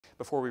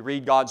Before we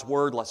read God's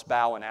Word, let's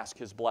bow and ask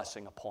His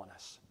blessing upon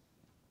us.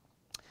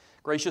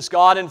 Gracious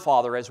God and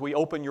Father, as we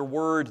open Your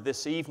Word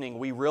this evening,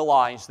 we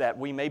realize that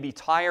we may be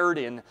tired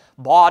in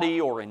body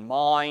or in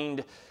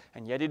mind,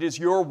 and yet it is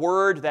Your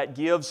Word that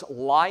gives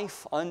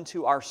life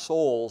unto our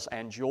souls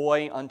and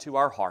joy unto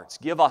our hearts.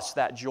 Give us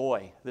that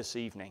joy this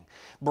evening.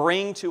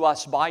 Bring to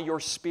us by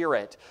Your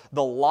Spirit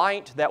the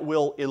light that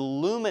will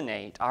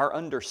illuminate our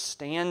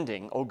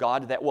understanding, O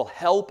God, that will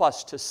help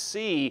us to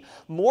see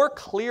more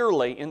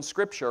clearly in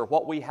Scripture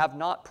what we have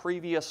not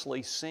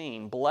previously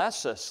seen.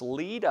 Bless us,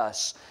 lead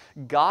us,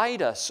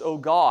 guide us, O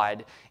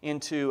God,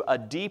 into a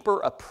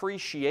deeper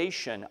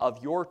appreciation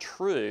of Your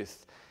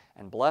truth.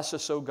 And bless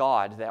us, O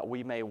God, that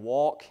we may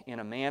walk in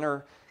a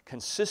manner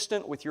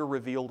consistent with Your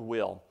revealed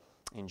will.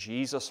 In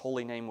Jesus'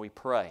 holy name we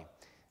pray.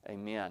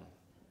 Amen.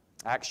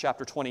 Acts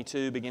chapter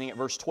 22, beginning at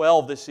verse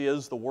 12, this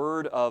is the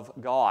Word of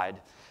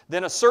God.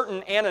 Then a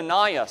certain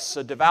Ananias,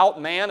 a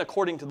devout man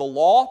according to the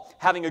law,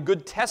 having a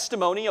good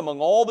testimony among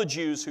all the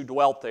Jews who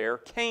dwelt there,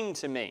 came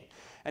to me.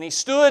 And he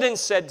stood and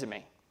said to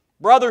me,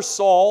 Brother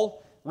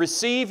Saul,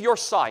 receive your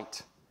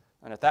sight.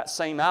 And at that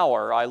same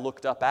hour I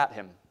looked up at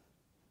him.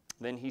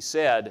 Then he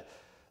said,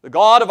 The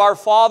God of our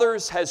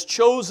fathers has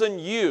chosen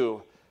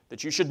you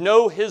that you should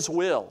know His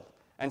will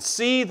and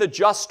see the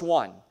just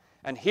one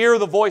and hear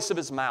the voice of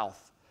His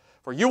mouth.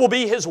 For you will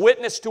be His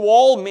witness to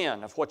all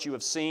men of what you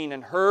have seen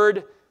and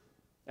heard.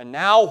 And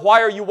now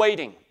why are you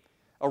waiting?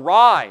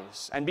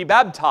 Arise and be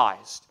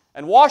baptized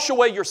and wash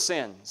away your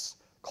sins,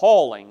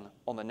 calling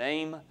on the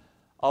name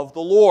of the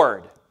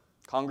Lord.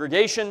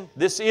 Congregation,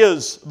 this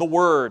is the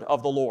word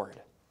of the Lord.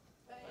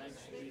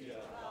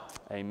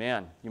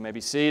 Amen. You may be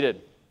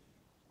seated.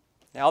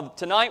 Now,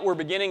 tonight we're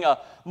beginning a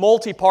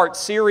multi-part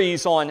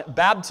series on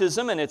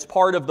baptism, and it's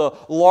part of the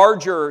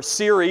larger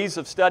series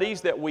of studies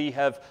that we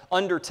have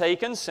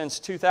undertaken since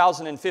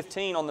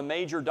 2015 on the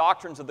major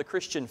doctrines of the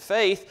Christian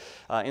faith.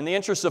 In the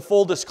interest of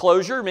full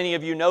disclosure, many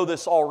of you know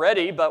this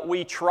already, but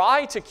we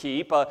try to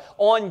keep an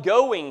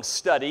ongoing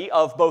study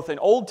of both an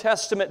Old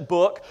Testament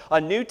book, a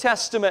New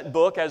Testament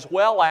book, as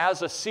well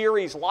as a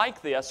series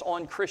like this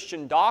on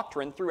Christian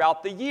doctrine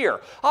throughout the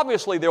year.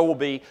 Obviously, there will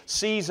be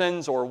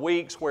seasons or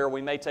weeks where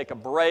we may take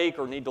a break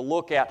or need to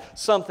look at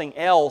something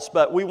else,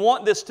 but we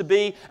want this to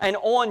be an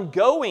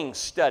ongoing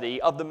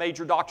study of the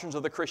major doctrines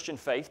of the Christian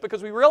faith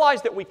because we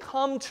realize that we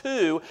come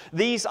to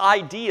these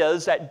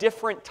ideas at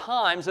different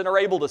times and are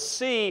able to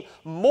see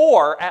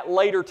more at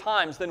later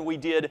times than we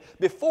did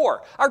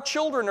before. Our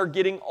children are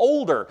getting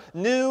older.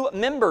 New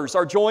members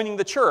are joining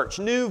the church.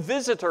 New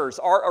visitors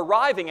are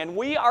arriving, and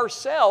we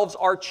ourselves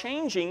are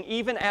changing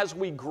even as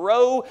we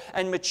grow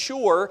and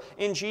mature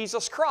in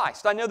Jesus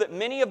Christ. I know that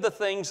many of the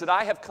things that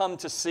I have come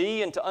to see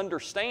and to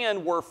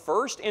understand were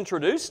first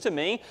introduced to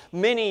me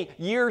many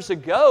years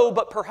ago,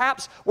 but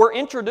perhaps were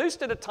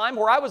introduced at a time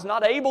where I was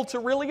not able to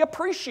really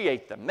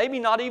appreciate them, maybe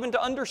not even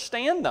to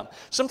understand them.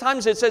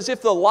 Sometimes it's as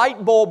if the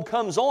light bulb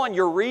comes on,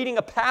 you're reading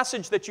a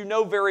passage that you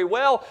know very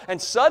well,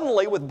 and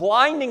suddenly with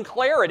blinding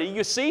clarity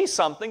you see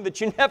something that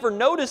you never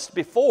noticed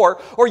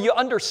before, or you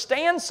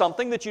understand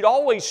something that you'd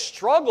always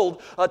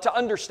struggled to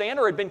understand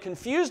or had been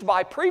confused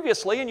by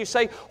previously, and you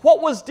say, what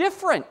was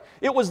different?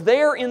 It was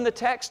there in the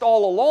text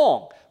all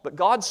along. But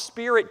God's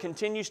Spirit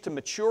continues to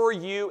mature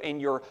you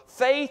in your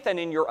faith and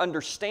in your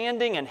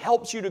understanding and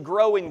helps you to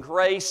grow in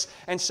grace.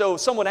 And so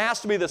someone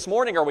asked me this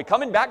morning, are we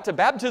coming back to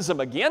baptism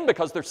again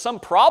because there's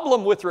some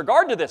problem with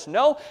regard to this?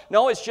 No,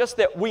 it's just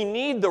that we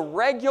need the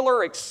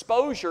regular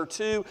exposure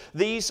to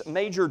these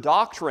major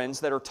doctrines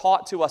that are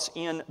taught to us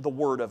in the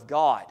Word of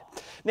God.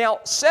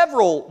 Now,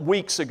 several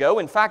weeks ago,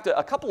 in fact,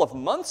 a couple of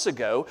months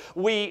ago,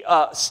 we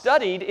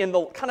studied in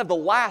the kind of the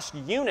last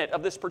unit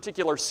of this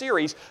particular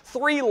series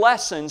 3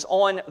 lessons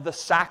on the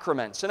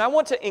sacraments. And I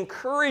want to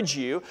encourage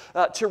you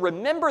to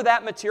remember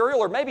that material,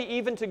 or maybe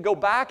even to go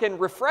back and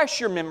refresh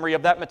your memory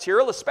of that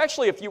material,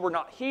 especially if you were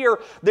not here.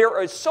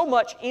 There is so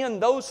much in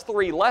those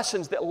 3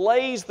 lessons that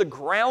lays the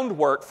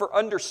groundwork for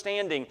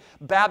understanding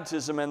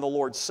baptism and the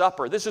Lord's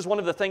Supper. This is one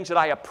of the things that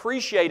I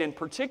appreciate in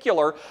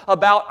particular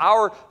about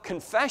our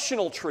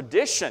confessional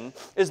tradition,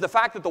 is the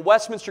fact that the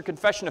Westminster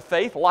Confession of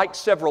Faith, like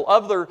several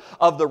other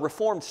of the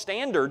Reformed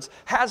standards,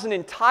 has an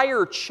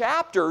entire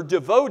chapter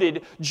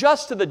devoted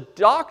just to the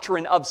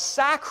doctrine of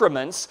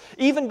sacraments,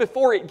 even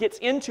before it gets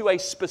into a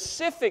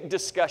specific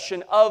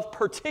discussion of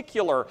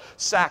particular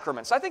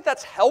sacraments. I think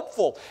that's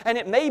helpful, and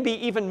it may be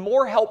even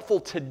more helpful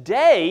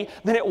today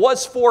than it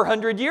was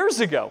 400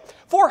 years ago.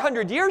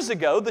 400 years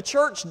ago, the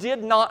church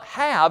did not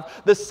have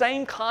the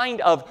same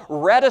kind of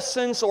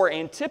reticence or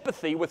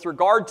antipathy with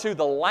regard to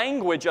the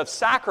language of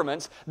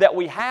sacraments that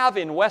we have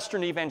in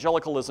Western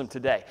evangelicalism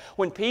today.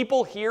 When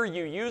people hear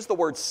you use the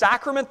word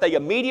sacrament, they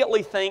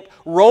immediately think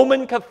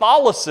Roman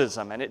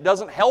Catholicism, and it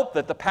doesn't help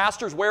that the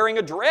pastor's wearing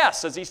a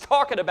dress as he's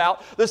talking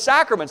about the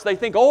sacraments. They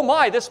think, oh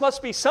my, this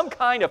must be some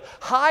kind of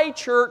high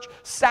church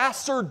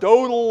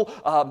sacerdotal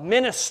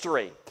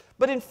ministry.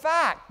 But in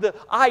fact, the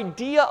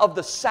idea of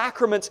the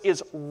sacraments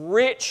is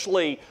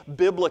richly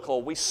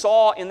biblical. We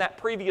saw in that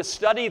previous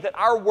study that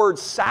our word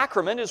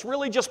sacrament has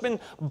really just been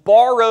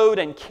borrowed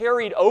and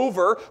carried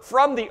over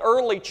from the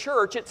early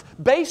church. It's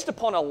based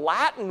upon a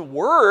Latin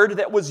word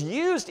that was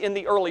used in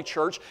the early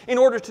church in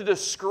order to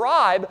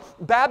describe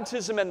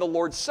baptism and the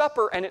Lord's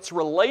Supper and its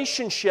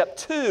relationship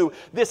to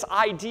this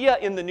idea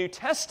in the New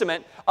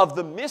Testament of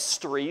the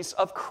mysteries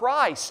of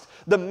Christ,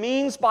 the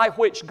means by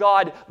which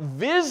God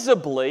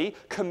visibly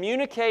communicates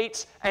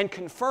and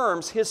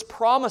confirms His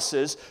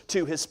promises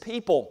to His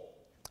people.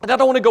 And I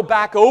don't want to go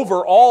back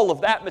over all of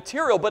that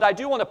material, but I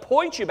do want to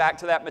point you back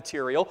to that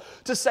material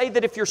to say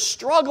that if you're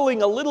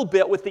struggling a little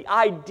bit with the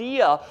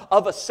idea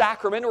of a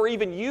sacrament or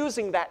even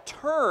using that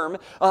term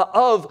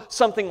of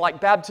something like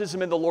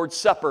baptism and the Lord's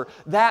Supper,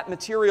 that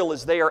material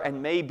is there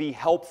and may be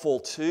helpful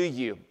to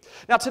you.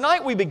 Now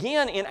tonight we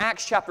begin in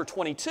Acts chapter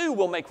 22.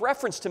 We'll make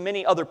reference to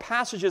many other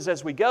passages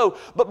as we go,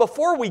 but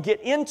before we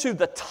get into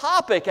the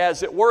topic,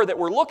 as it were, that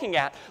we're looking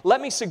at,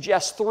 let me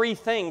suggest three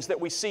things that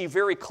we see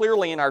very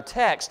clearly in our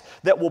text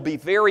that will be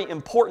very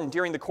important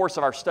during the course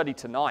of our study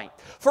tonight.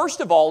 First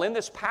of all, in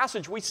this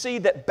passage we see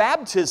that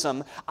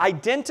baptism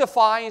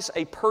identifies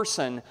a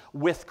person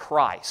with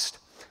Christ.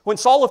 When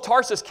Saul of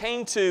Tarsus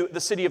came to the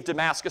city of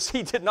Damascus,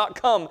 he did not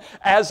come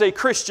as a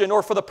Christian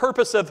or for the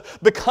purpose of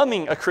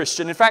becoming a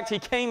Christian. In fact, he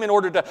came in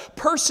order to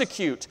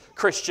persecute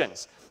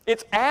Christians.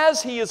 It's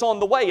as he is on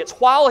the way, it's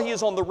while he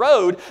is on the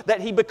road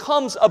that he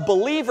becomes a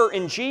believer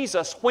in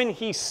Jesus when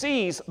he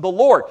sees the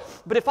Lord.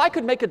 But if I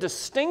could make a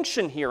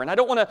distinction here, and I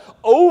don't want to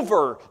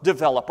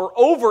overdevelop or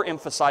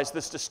overemphasize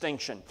this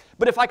distinction,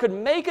 but if I could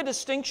make a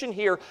distinction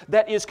here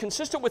that is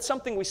consistent with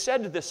something we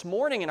said this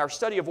morning in our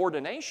study of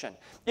ordination,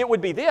 it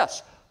would be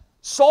this.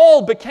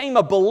 Saul became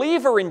a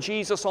believer in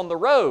Jesus on the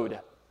road,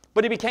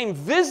 but he became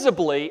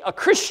visibly a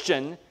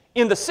Christian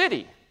in the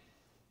city.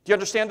 Do you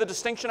understand the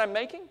distinction I'm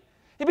making?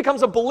 He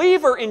becomes a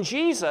believer in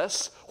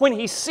Jesus when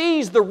he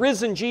sees the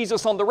risen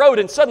Jesus on the road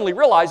and suddenly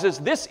realizes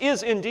this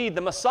is indeed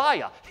the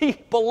Messiah.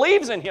 He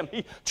believes in Him.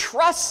 He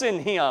trusts in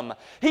Him.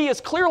 He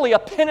is clearly a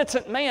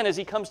penitent man as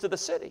he comes to the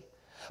city.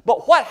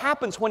 But what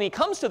happens when he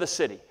comes to the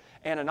city?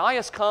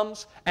 Ananias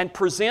comes and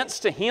presents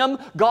to him,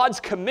 God's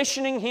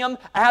commissioning him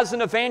as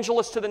an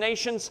evangelist to the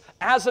nations,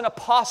 as an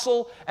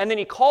apostle, and then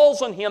he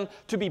calls on him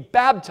to be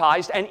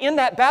baptized. And in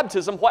that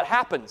baptism, what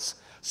happens?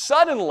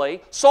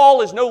 Suddenly,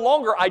 Saul is no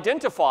longer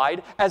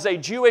identified as a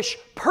Jewish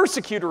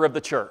persecutor of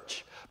the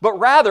church, but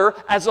rather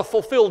as a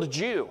fulfilled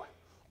Jew.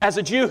 As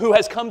a Jew who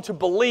has come to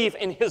believe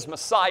in his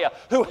Messiah,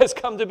 who has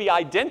come to be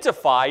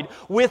identified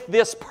with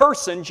this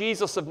person,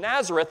 Jesus of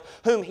Nazareth,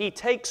 whom he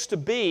takes to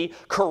be,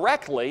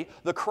 correctly,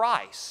 the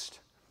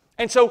Christ.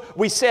 And so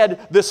we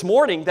said this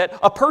morning that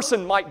a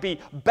person might be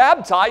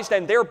baptized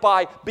and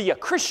thereby be a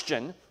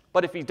Christian,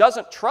 but if he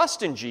doesn't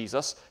trust in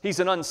Jesus, he's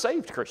an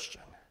unsaved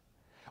Christian.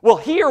 Well,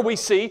 here we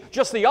see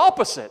just the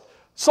opposite.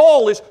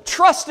 Saul is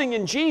trusting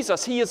in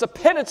Jesus. He is a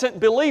penitent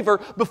believer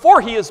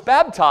before he is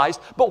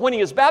baptized, but when he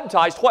is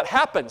baptized, what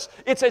happens?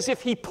 It's as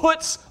if he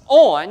puts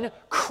on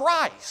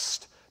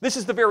Christ. This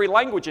is the very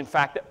language, in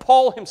fact, that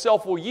Paul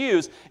himself will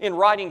use in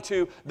writing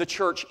to the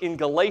church in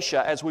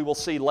Galatia, as we will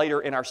see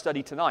later in our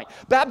study tonight.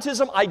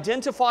 Baptism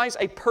identifies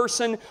a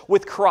person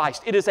with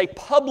Christ. It is a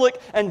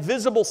public and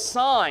visible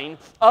sign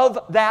of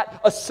that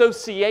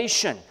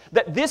association,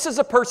 that this is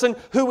a person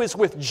who is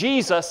with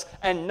Jesus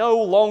and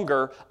no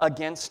longer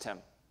against Him.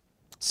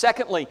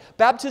 Secondly,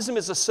 baptism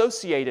is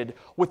associated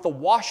with the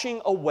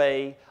washing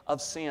away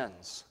of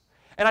sins.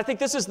 And I think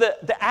this is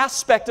the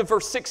aspect of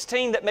verse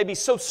 16 that may be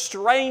so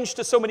strange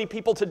to so many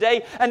people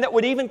today and that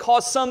would even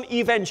cause some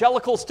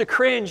evangelicals to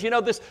cringe. You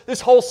know,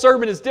 this whole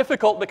sermon is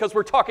difficult because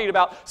we're talking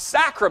about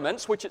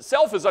sacraments, which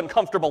itself is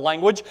uncomfortable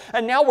language,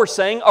 and now we're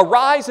saying,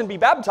 arise and be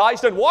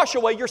baptized and wash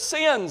away your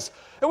sins.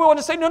 And we want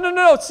to say,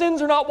 no,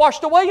 sins are not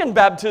washed away in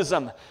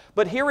baptism.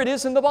 But here it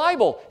is in the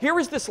Bible. Here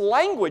is this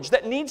language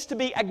that needs to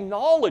be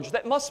acknowledged,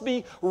 that must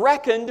be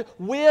reckoned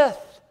with.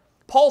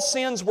 Paul's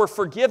sins were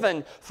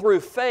forgiven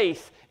through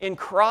faith in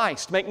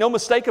Christ. Make no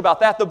mistake about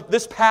that.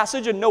 This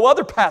passage and no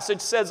other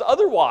passage says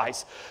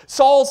otherwise.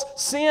 Saul's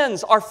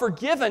sins are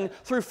forgiven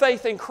through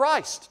faith in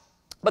Christ,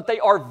 but they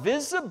are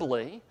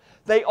visibly,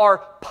 they are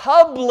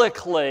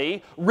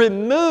publicly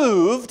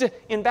removed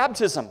in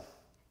baptism.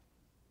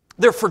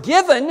 They're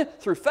forgiven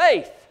through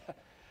faith.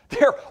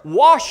 They're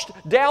washed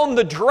down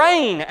the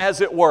drain,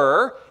 as it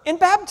were, in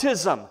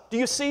baptism. Do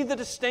you see the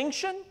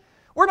distinction?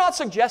 We're not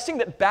suggesting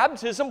that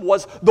baptism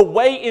was the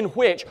way in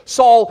which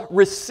Saul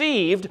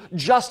received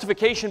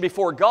justification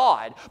before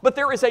God, but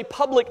there is a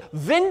public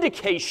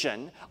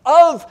vindication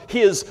of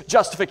his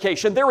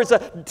justification. There is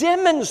a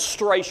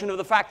demonstration of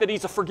the fact that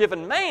he's a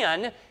forgiven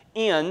man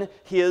in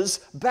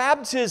his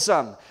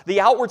baptism. The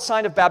outward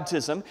sign of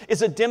baptism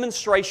is a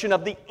demonstration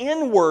of the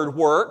inward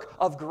work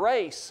of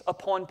grace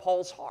upon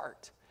Paul's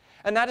heart.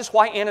 And that is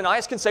why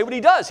Ananias can say what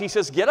he does. He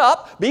says, get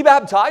up, be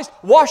baptized,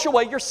 wash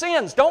away your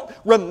sins. Don't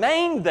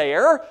remain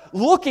there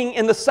looking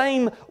in the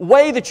same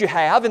way that you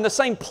have, in the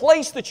same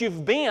place that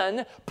you've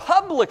been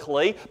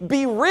publicly.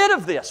 Be rid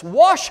of this.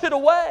 Wash it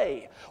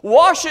away.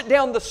 Wash it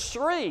down the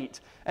street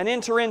and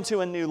enter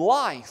into a new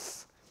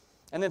life.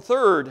 And then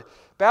third,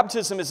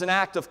 baptism is an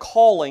act of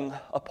calling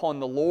upon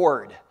the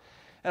Lord.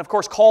 And of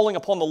course, calling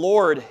upon the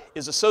Lord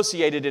is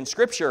associated in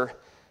Scripture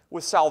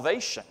with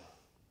salvation.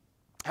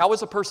 How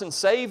is a person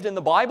saved in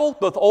the Bible?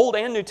 Both Old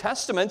and New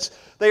Testaments,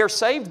 they are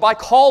saved by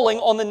calling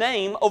on the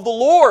name of the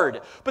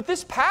Lord. But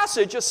this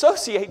passage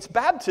associates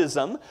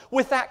baptism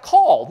with that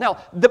call.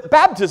 Now, the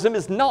baptism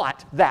is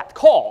not that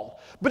call,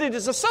 but it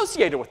is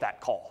associated with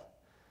that call.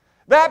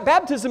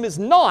 Baptism is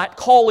not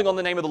calling on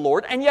the name of the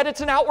Lord, and yet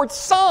it's an outward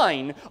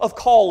sign of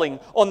calling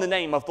on the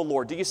name of the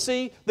Lord. Do you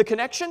see the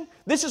connection?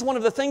 This is one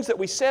of the things that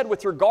we said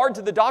with regard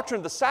to the doctrine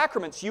of the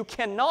sacraments. You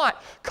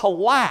cannot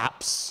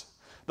collapse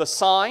the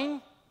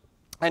sign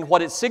and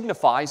what it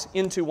signifies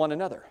into one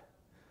another.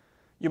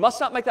 You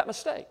must not make that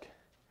mistake.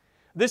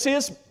 This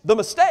is the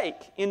mistake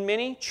in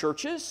many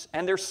churches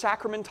and their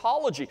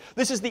sacramentology.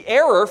 This is the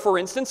error, for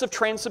instance, of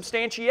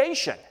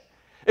transubstantiation.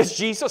 As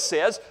Jesus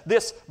says,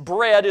 this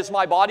bread is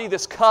my body,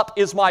 this cup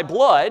is my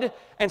blood.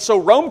 And so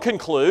Rome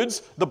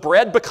concludes the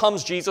bread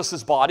becomes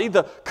Jesus' body,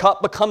 the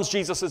cup becomes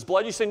Jesus'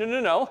 blood. You say,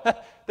 no.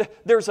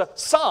 There's a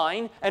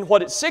sign and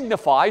what it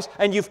signifies,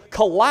 and you've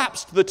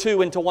collapsed the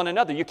two into one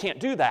another. You can't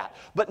do that.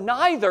 But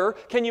neither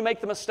can you make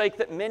the mistake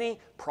that many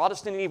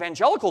Protestant and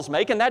evangelicals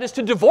make, and that is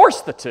to divorce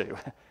the two.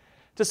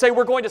 To say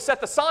we're going to set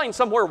the sign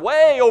somewhere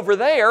way over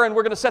there, and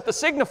we're going to set the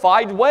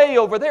signified way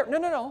over there.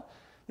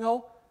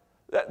 No.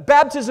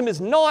 Baptism is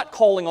not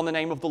calling on the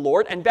name of the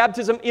Lord, and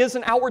baptism is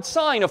an outward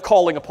sign of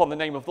calling upon the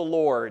name of the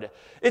Lord.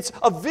 It's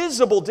a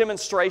visible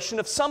demonstration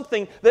of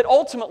something that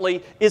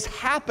ultimately is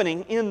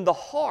happening in the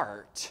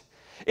heart.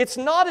 It's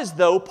not as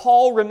though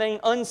Paul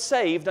remained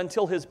unsaved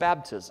until his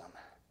baptism,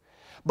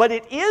 but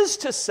it is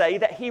to say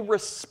that he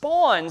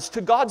responds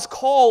to God's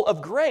call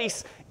of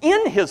grace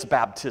in his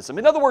baptism.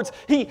 In other words,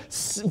 he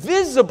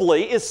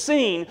visibly is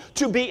seen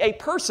to be a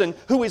person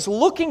who is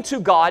looking to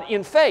God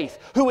in faith,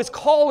 who is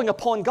calling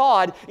upon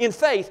God in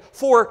faith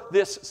for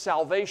this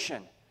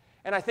salvation.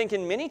 And I think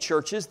in many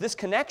churches, this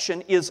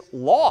connection is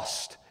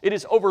lost. It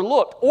is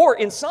overlooked, or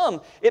in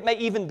some, it may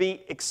even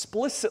be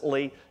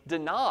explicitly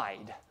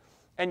denied.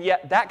 And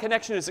yet that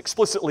connection is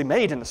explicitly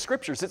made in the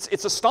Scriptures.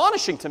 It's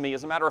astonishing to me,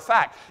 as a matter of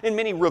fact, in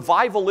many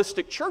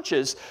revivalistic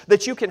churches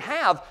that you can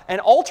have an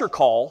altar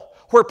call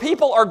where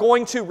people are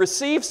going to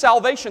receive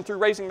salvation through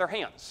raising their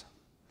hands.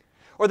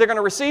 Or they're going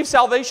to receive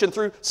salvation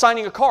through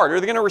signing a card. Or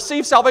they're going to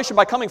receive salvation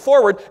by coming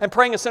forward and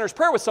praying a sinner's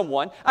prayer with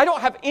someone. I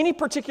don't have any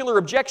particular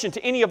objection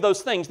to any of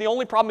those things. The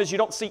only problem is you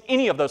don't see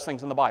any of those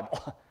things in the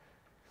Bible.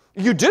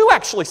 You do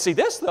actually see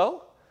this,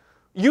 though.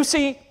 You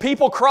see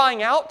people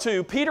crying out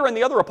to Peter and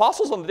the other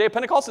apostles on the day of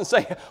Pentecost and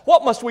say,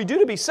 "What must we do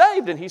to be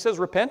saved?" And he says,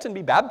 "Repent and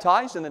be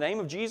baptized in the name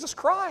of Jesus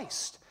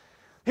Christ."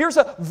 Here's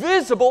a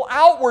visible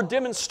outward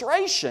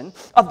demonstration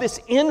of this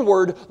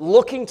inward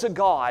looking to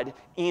God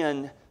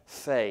in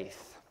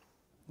faith.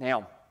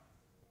 Now,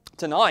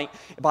 tonight,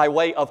 by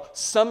way of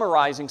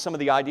summarizing some of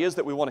the ideas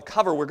that we want to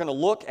cover, we're going to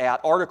look at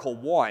Article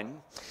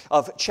 1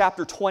 of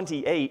chapter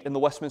 28 in the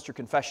Westminster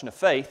Confession of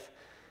Faith.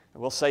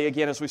 And we'll say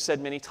again, as we've said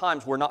many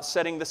times, we're not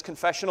setting this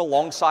confession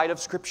alongside of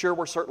Scripture.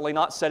 We're certainly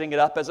not setting it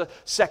up as a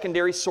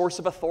secondary source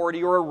of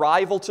authority or a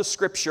rival to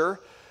Scripture.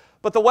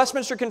 But the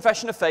Westminster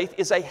Confession of Faith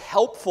is a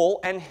helpful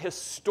and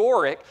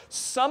historic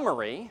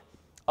summary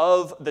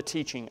of the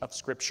teaching of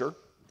Scripture.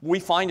 We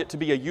find it to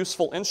be a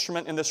useful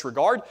instrument in this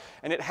regard,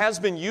 and it has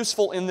been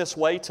useful in this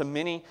way to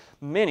many,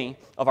 many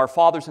of our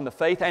fathers in the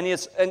faith, and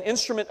is an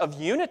instrument of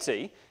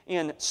unity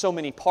in so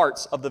many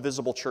parts of the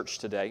visible church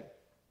today.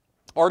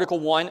 Article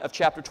 1 of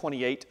chapter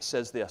 28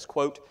 says this,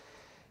 quote,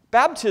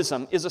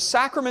 "Baptism is a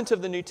sacrament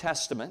of the New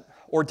Testament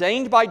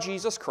ordained by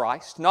Jesus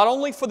Christ, not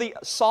only for the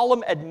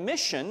solemn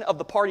admission of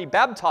the party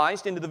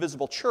baptized into the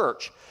visible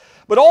church,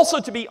 but also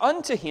to be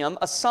unto him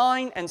a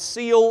sign and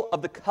seal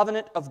of the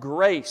covenant of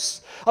grace,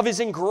 of his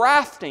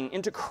engrafting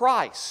into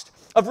Christ,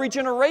 of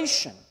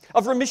regeneration,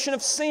 of remission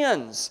of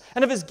sins,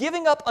 and of his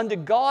giving up unto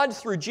God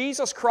through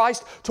Jesus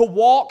Christ to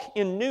walk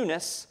in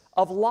newness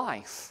of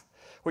life,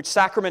 which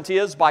sacrament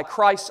is by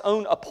Christ's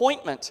own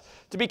appointment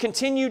to be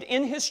continued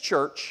in his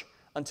church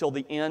until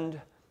the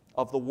end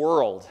of the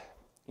world."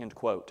 End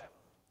quote.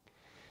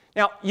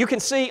 Now, you can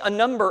see a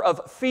number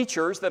of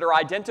features that are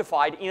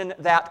identified in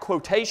that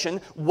quotation,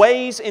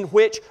 ways in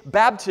which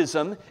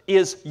baptism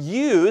is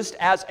used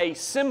as a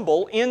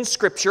symbol in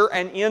Scripture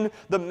and in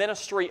the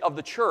ministry of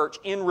the church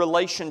in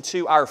relation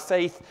to our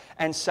faith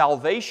and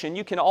salvation.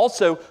 You can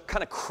also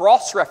kind of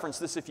cross-reference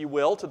this, if you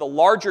will, to the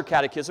larger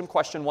catechism,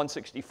 question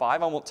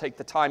 165. I won't take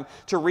the time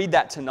to read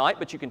that tonight,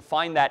 but you can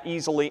find that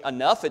easily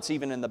enough. It's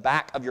even in the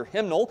back of your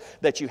hymnal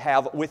that you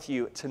have with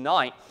you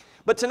tonight.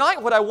 But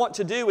tonight what I want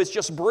to do is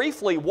just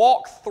briefly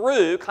walk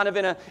through, kind of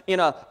in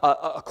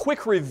a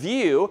quick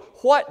review,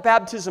 what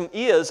baptism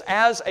is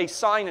as a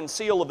sign and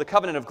seal of the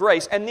covenant of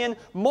grace, and then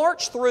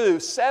march through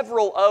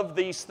several of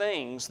these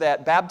things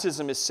that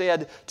baptism is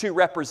said to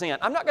represent.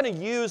 I'm not going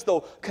to use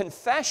the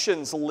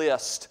confessions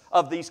list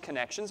of these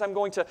connections. I'm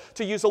going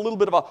to use a little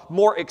bit of a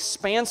more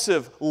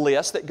expansive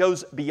list that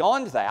goes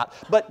beyond that.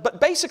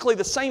 But basically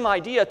the same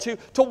idea, to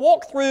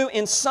walk through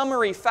in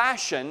summary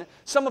fashion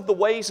some of the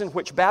ways in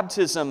which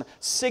baptism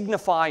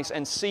signifies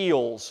and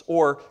seals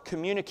or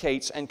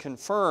communicates and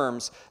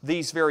confirms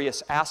these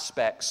various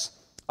aspects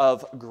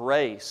of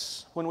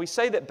grace. When we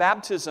say that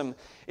baptism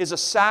is a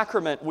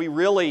sacrament, we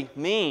really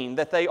mean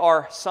that they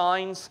are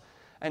signs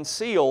and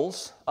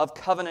seals of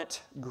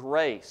covenant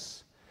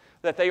grace,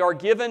 that they are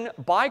given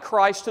by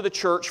Christ to the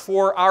church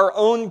for our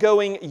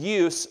ongoing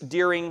use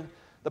during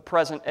the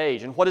present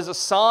age. And what is a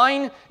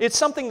sign? It's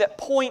something that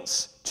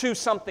points to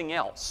something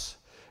else.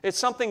 It's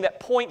something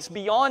that points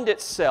beyond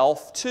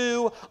itself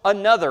to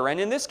another. And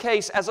in this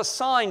case, as a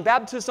sign,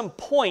 baptism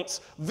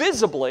points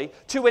visibly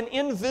to an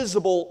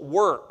invisible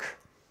work.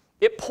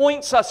 It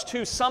points us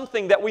to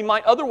something that we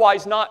might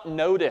otherwise not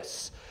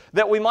notice,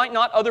 that we might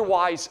not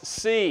otherwise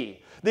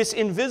see. This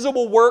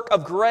invisible work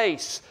of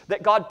grace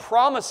that God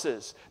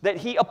promises, that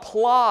He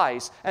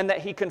applies, and that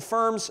He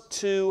confirms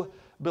to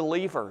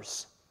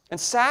believers. And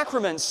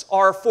sacraments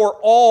are for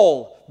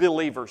all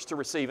believers to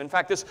receive. In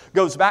fact, this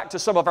goes back to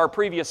some of our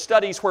previous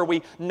studies where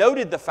we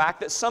noted the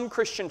fact that some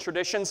Christian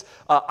traditions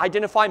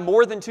identify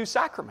more than 2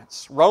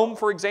 sacraments. Rome,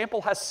 for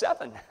example, has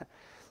 7.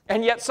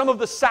 And yet some of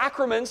the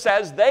sacraments,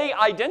 as they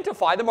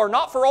identify them, are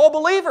not for all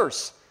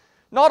believers.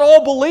 Not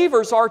all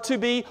believers are to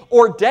be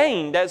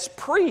ordained as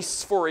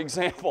priests, for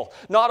example.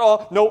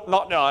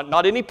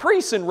 Not any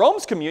priests in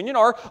Rome's communion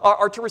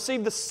are to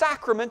receive the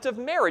sacrament of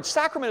marriage.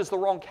 Sacrament is the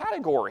wrong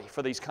category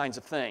for these kinds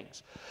of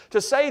things. To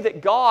say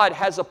that God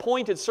has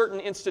appointed certain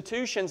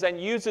institutions and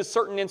uses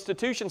certain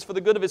institutions for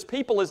the good of His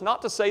people is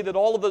not to say that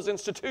all of those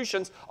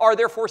institutions are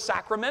therefore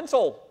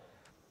sacramental.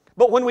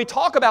 But when we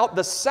talk about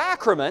the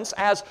sacraments,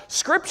 as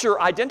Scripture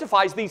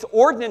identifies these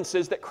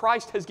ordinances that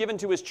Christ has given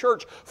to His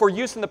church for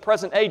use in the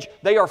present age,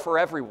 they are for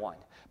everyone.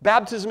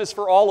 Baptism is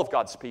for all of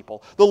God's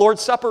people. The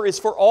Lord's Supper is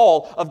for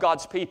all of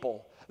God's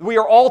people. We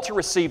are all to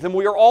receive them.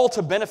 We are all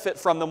to benefit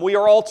from them. We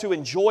are all to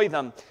enjoy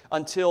them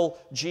until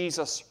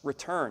Jesus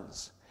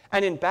returns.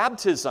 And in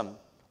baptism,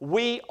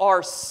 we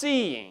are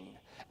seeing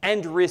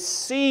and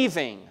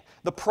receiving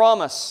the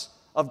promise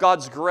of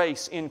God's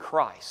grace in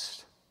Christ.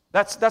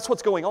 That's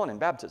what's going on in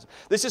baptism.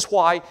 This is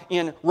why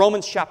in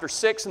Romans chapter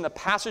 6, in the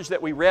passage that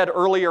we read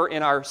earlier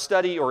in our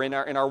study or in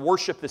our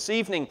worship this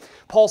evening,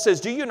 Paul says,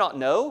 "Do you not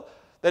know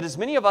that as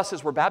many of us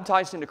as were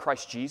baptized into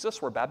Christ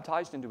Jesus were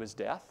baptized into His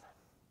death?"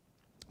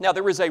 Now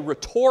there is a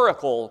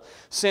rhetorical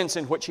sense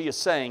in which he is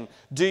saying,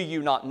 "Do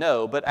you not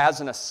know?" But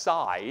as an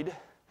aside,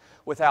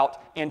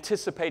 without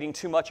anticipating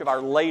too much of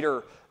our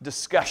later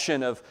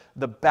discussion of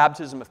the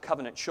baptism of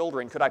covenant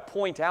children, could I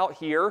point out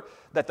here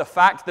that the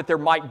fact that there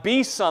might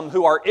be some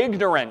who are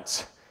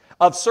ignorant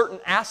of certain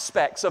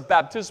aspects of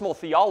baptismal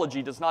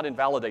theology does not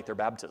invalidate their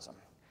baptism.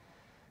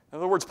 In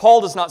other words,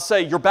 Paul does not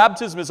say your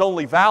baptism is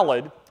only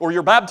valid, or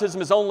your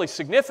baptism is only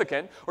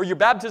significant, or your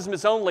baptism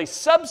is only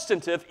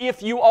substantive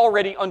if you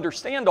already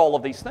understand all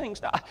of these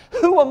things. Now,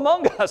 who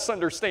among us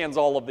understands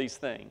all of these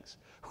things?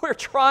 We're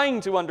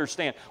trying to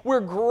understand. We're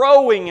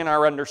growing in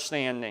our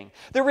understanding.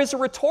 There is a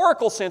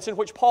rhetorical sense in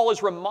which Paul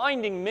is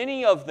reminding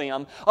many of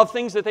them of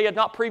things that they had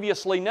not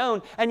previously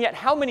known. And yet,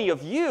 how many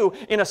of you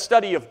in a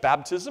study of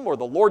baptism or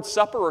the Lord's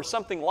Supper or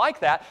something like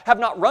that have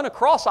not run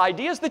across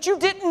ideas that you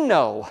didn't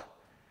know?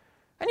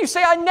 And you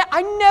say, I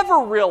never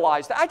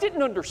realized that. I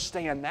didn't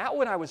understand that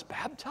when I was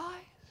baptized.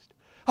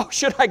 Oh,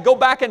 should I go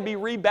back and be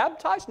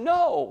rebaptized?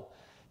 No.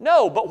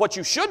 No, but what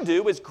you should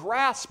do is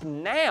grasp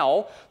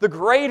now the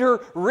greater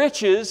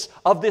riches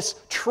of this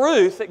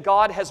truth that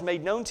God has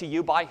made known to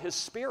you by His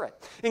Spirit.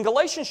 In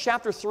Galatians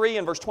chapter 3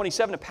 and verse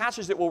 27, a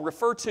passage that we'll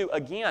refer to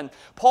again,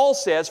 Paul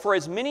says, "For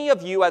as many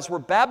of you as were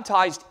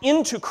baptized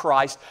into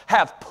Christ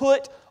have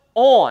put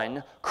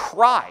on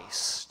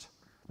Christ."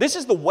 This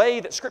is the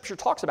way that Scripture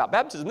talks about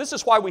baptism. This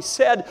is why we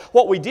said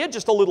what we did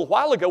just a little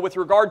while ago with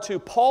regard to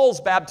Paul's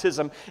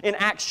baptism in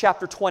Acts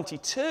chapter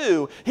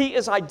 22. He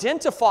is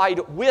identified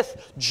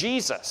with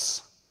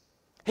Jesus.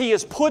 He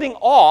is putting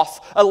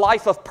off a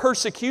life of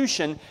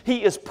persecution.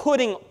 He is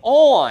putting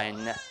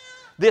on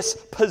this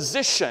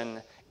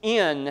position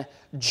in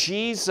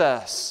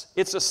Jesus.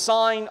 It's a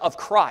sign of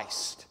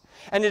Christ.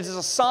 And it is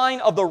a sign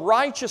of the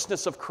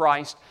righteousness of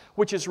Christ,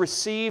 which is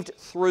received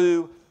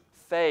through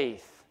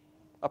faith.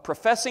 A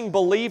professing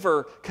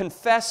believer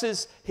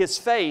confesses his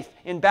faith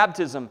in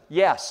baptism.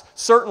 Yes,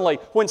 certainly.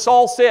 When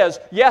Saul says,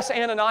 "Yes,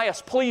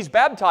 Ananias, please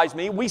baptize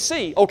me," we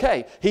see,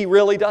 okay, he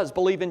really does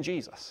believe in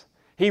Jesus.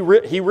 He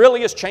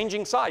really is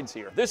changing sides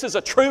here. This is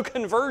a true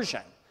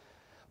conversion.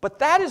 But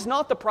that is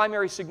not the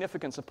primary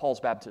significance of Paul's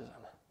baptism.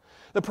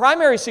 The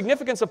primary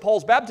significance of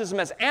Paul's baptism,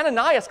 as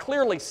Ananias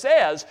clearly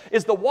says,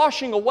 is the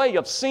washing away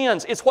of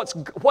sins. It's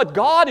what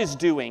God is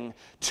doing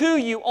to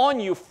you, on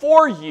you,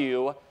 for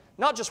you,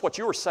 not just what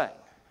you were saying.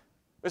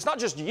 It's not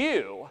just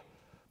you.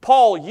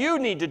 Paul, you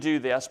need to do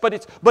this, but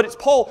it's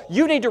Paul,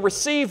 you need to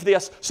receive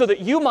this so that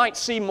you might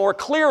see more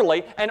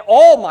clearly and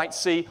all might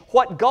see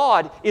what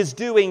God is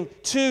doing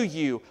to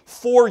you,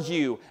 for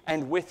you,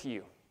 and with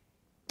you.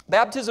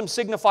 Baptism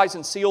signifies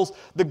and seals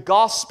the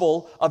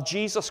gospel of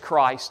Jesus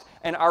Christ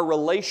and our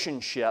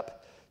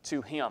relationship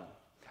to Him.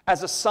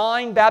 As a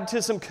sign,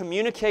 baptism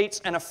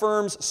communicates and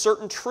affirms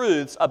certain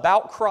truths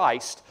about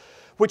Christ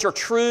which are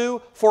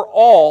true for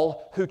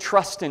all who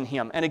trust in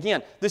Him. And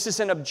again, this is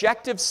an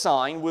objective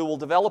sign. We will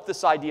develop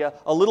this idea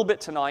a little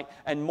bit tonight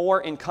and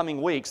more in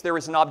coming weeks. There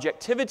is an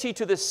objectivity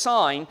to this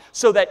sign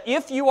so that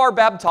if you are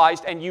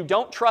baptized and you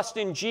don't trust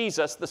in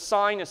Jesus, the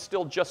sign is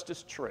still just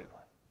as true.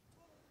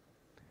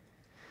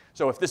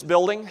 So if this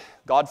building,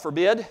 God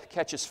forbid,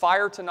 catches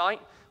fire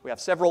tonight, we have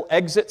several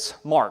exits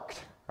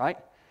marked, right?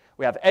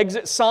 We have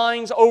exit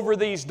signs over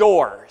these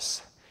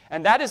doors,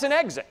 and that is an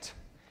exit.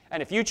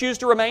 And if you choose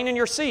to remain in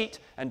your seat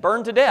and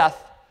burn to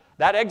death,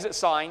 that exit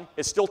sign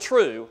is still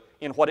true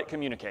in what it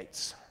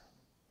communicates.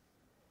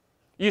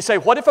 You say,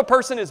 what if a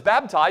person is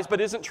baptized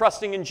but isn't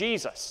trusting in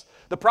Jesus?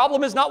 The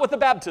problem is not with the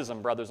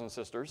baptism, brothers and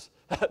sisters.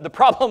 The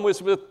problem was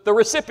with the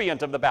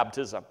recipient of the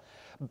baptism.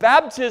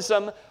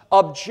 Baptism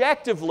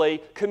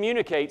objectively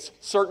communicates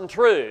certain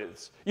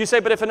truths. You say,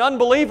 but if an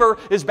unbeliever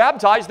is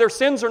baptized, their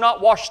sins are not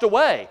washed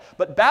away.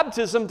 But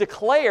baptism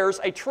declares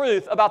a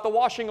truth about the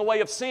washing away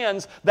of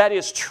sins that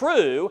is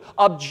true,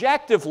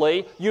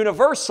 objectively,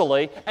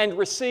 universally, and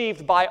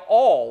received by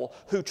all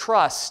who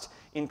trust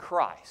in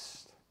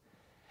Christ.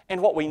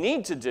 And what we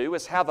need to do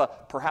is have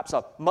perhaps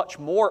a much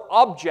more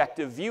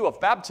objective view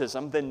of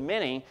baptism than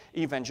many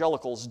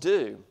evangelicals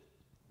do.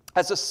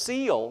 As a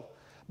seal,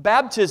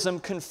 baptism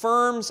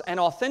confirms and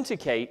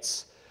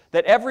authenticates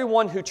that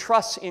everyone who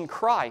trusts in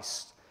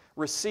Christ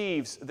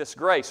receives this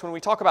grace. When we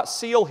talk about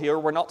seal here,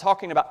 we're not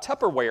talking about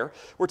Tupperware.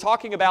 We're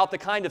talking about the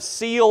kind of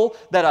seal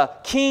that a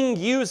king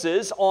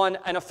uses on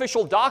an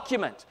official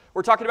document.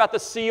 We're talking about the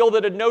seal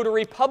that a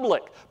notary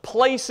public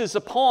places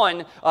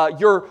upon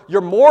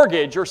your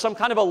mortgage or some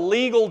kind of a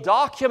legal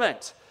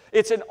document.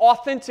 It's an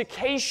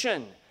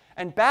authentication.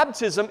 And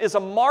baptism is a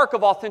mark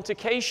of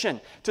authentication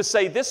to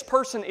say this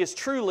person is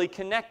truly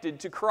connected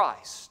to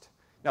Christ.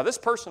 Now, this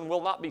person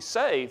will not be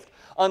saved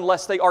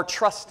unless they are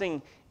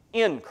trusting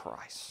in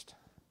Christ.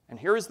 And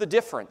here is the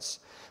difference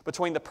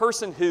between the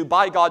person who,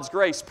 by God's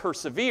grace,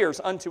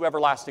 perseveres unto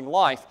everlasting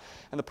life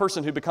and the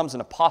person who becomes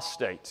an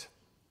apostate,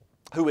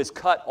 who is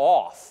cut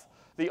off,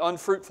 the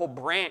unfruitful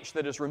branch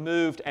that is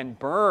removed and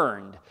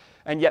burned.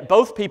 And yet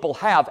both people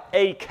have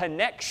a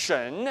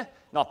connection,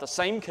 not the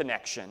same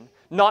connection,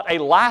 not a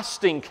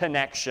lasting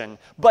connection,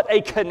 but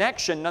a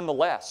connection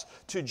nonetheless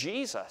to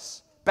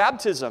Jesus.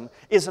 Baptism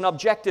is an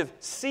objective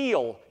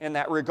seal in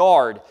that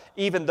regard,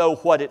 even though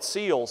what it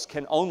seals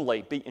can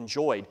only be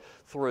enjoyed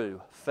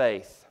through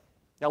faith.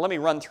 Now let me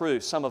run through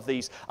some of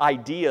these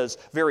ideas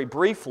very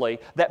briefly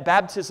that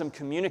baptism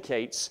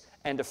communicates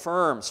and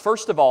affirms.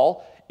 First of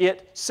all,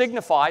 it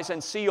signifies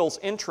and seals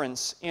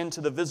entrance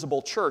into the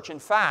visible church. In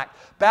fact,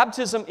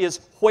 baptism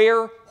is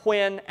where,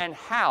 when, and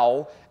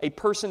how a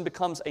person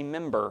becomes a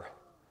member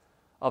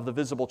of the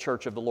visible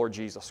church of the Lord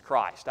Jesus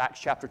Christ.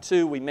 Acts chapter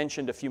 2, we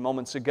mentioned a few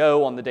moments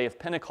ago on the day of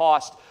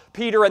Pentecost.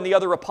 Peter and the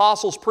other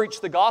apostles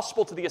preached the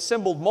gospel to the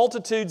assembled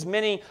multitudes.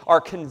 Many are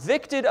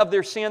convicted of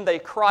their sin. They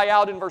cry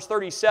out in verse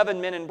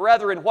 37, "Men and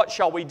brethren, what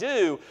shall we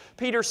do?"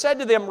 Peter said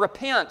to them,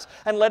 "Repent,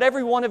 and let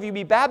every one of you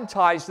be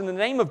baptized in the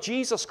name of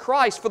Jesus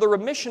Christ for the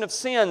remission of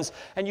sins,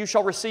 and you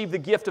shall receive the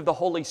gift of the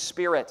Holy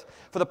Spirit.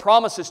 For the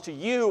promise is to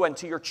you and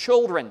to your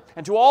children,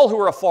 and to all who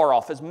are afar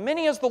off, as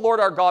many as the Lord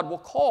our God will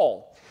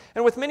call."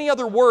 And with many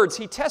other words,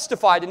 he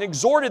testified and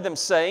exhorted them,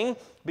 saying,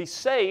 "Be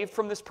saved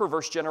from this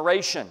perverse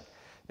generation."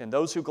 Then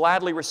those who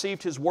gladly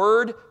received his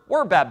word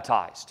were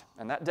baptized.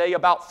 And that day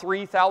about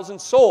 3,000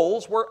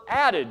 souls were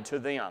added to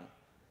them.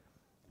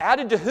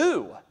 Added to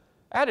who?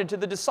 Added to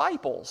the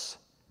disciples.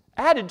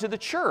 Added to the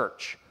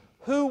church.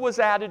 Who was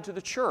added to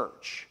the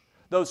church?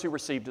 Those who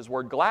received his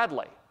word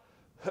gladly.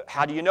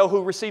 How do you know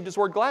who received his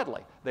word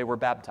gladly? They were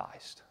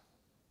baptized.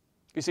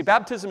 You see,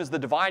 baptism is the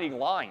dividing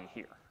line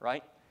here,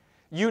 right?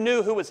 You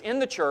knew who was in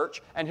the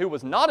church and who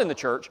was not in the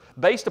church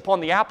based upon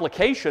the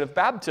application of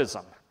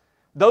baptism.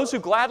 Those who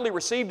gladly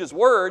received his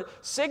word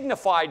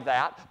signified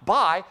that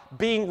by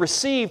being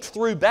received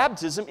through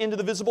baptism into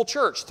the visible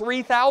church.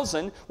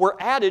 3,000 were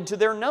added to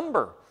their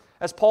number.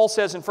 As Paul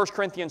says in 1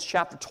 Corinthians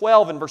chapter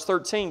 12 and verse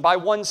 13, "By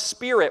one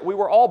Spirit we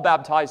were all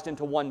baptized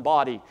into one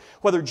body,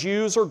 whether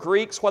Jews or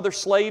Greeks, whether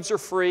slaves or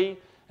free,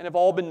 and have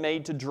all been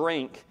made to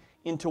drink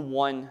into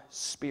one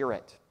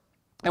Spirit."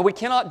 And we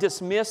cannot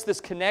dismiss this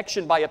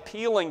connection by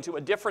appealing to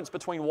a difference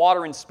between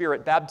water and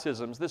spirit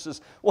baptisms. This is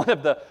one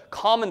of the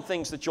common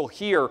things that you'll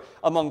hear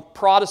among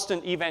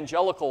Protestant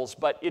evangelicals,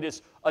 but it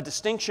is a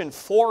distinction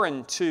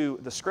foreign to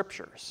the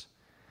Scriptures.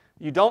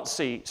 You don't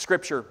see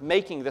Scripture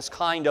making this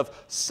kind of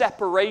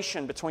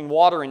separation between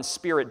water and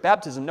Spirit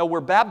baptism. No,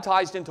 we're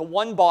baptized into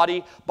one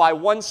body by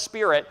one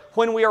Spirit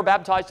when we are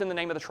baptized in the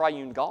name of the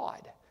triune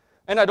God.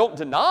 And I don't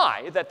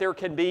deny that there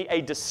can be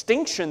a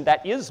distinction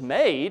that is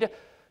made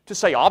to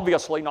say,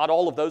 obviously, not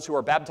all of those who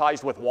are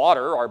baptized with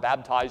water are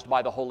baptized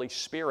by the Holy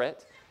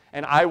Spirit.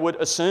 And I would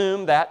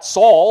assume that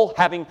Saul,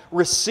 having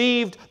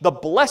received the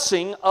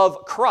blessing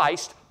of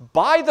Christ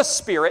by the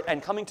Spirit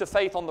and coming to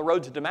faith on the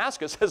road to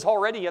Damascus, has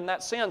already, in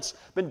that sense,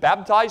 been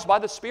baptized by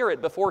the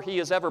Spirit before he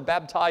is ever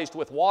baptized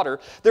with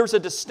water. There's a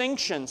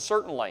distinction,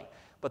 certainly,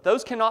 but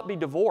those cannot be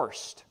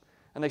divorced.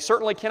 And they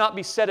certainly cannot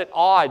be set at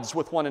odds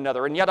with one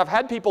another. And yet I've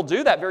had people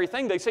do that very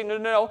thing. They say,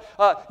 no,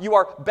 you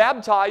are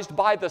baptized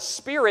by the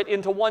Spirit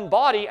into one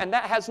body, and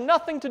that has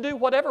nothing to do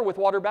whatever with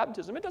water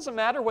baptism. It doesn't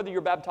matter whether you're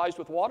baptized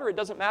with water. It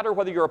doesn't matter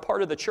whether you're a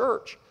part of the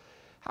church.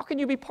 How can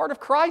you be part of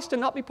Christ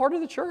and not be part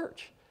of the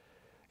church?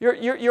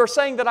 You're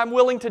saying that I'm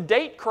willing to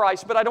date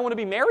Christ, but I don't want to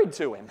be married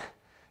to Him.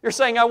 You're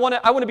saying I want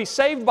to be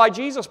saved by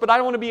Jesus, but I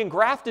don't want to be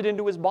engrafted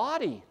into His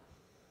body.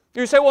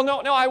 You say, well,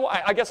 no,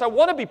 I guess I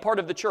want to be part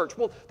of the church.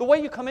 Well, the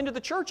way you come into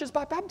the church is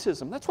by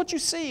baptism. That's what you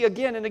see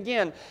again and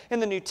again in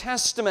the New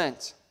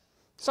Testament.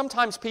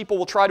 Sometimes people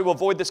will try to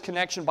avoid this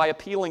connection by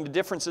appealing to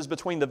differences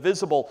between the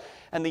visible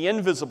and the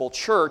invisible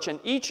church. And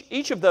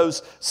each of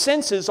those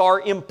senses are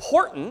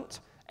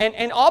important.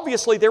 And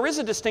obviously there is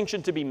a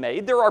distinction to be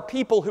made. There are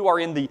people who are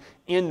in the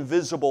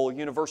invisible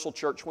universal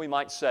church, we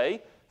might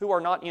say, who are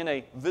not in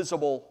a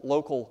visible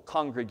local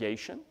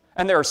congregation.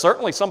 And there are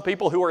certainly some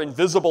people who are in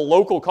visible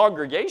local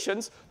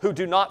congregations who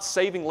do not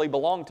savingly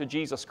belong to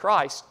Jesus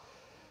Christ.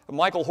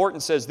 Michael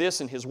Horton says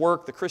this in his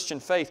work, The Christian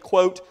Faith,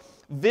 quote,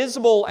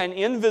 "Visible and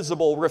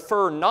invisible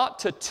refer not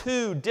to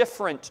two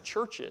different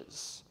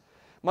churches,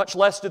 much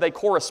less do they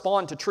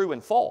correspond to true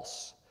and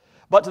false,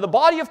 but to the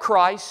body of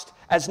Christ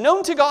as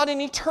known to God in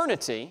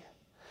eternity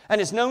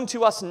and is known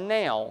to us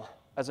now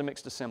as a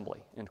mixed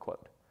assembly," end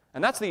quote.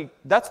 And that's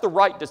the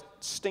right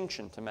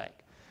distinction to make.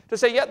 To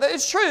say, yeah,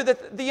 it's true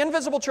that the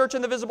invisible church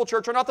and the visible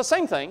church are not the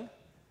same thing,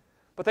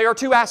 but they are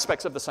two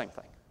aspects of the same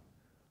thing.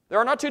 There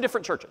are not two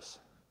different churches.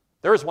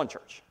 There is one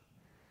church.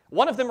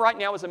 One of them right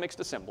now is a mixed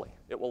assembly.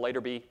 It will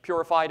later be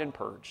purified and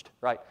purged,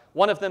 right?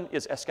 One of them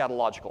is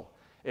eschatological.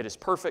 It is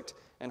perfect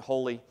and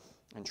holy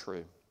and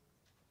true.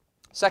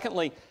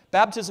 Secondly,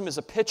 baptism is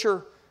a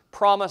picture,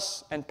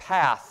 promise, and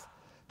path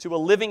to a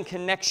living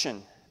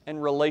connection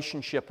and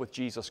relationship with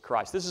Jesus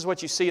Christ. This is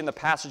what you see in the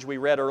passage we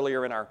read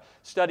earlier in our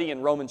study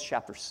in Romans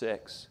chapter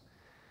 6.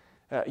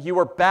 You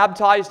were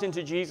baptized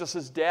into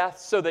Jesus' death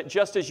so that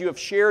just as you have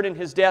shared in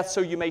His death,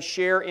 so you may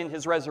share in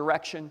His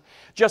resurrection.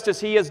 Just as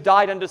He has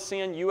died unto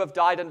sin, you have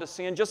died unto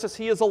sin. Just as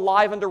He is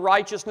alive unto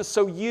righteousness,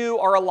 so you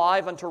are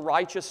alive unto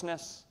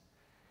righteousness.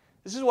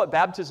 This is what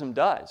baptism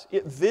does.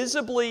 It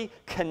visibly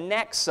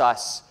connects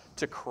us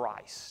to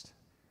Christ.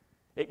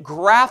 It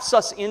grafts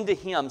us into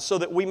Him so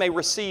that we may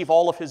receive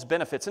all of His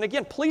benefits. And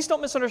again, please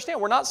don't misunderstand.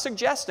 We're not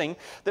suggesting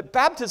that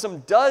baptism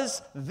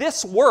does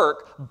this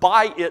work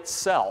by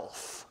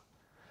itself.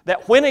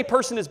 That when a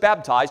person is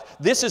baptized,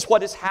 this is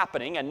what is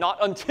happening, and not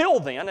until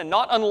then, and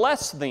not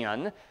unless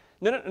then.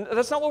 No,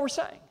 that's not what we're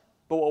saying.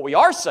 But what we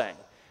are saying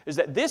is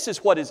that this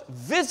is what is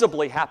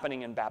visibly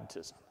happening in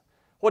baptism.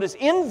 What is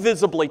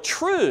invisibly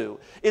true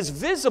is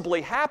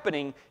visibly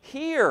happening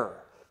here.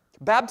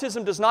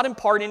 Baptism does not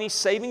impart any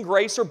saving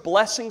grace or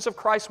blessings of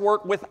Christ's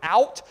work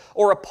without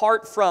or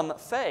apart from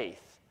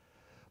faith.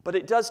 But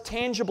it does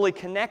tangibly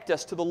connect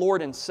us to the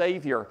Lord and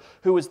Savior,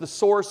 who is the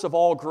source of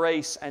all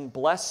grace and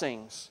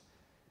blessings.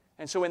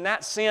 And so in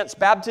that sense,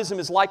 baptism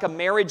is like a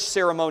marriage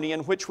ceremony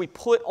in which we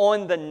put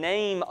on the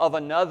name of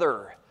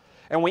another,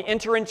 and we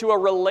enter into a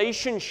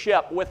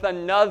relationship with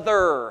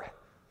another.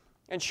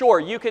 And sure,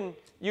 you can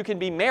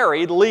be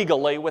married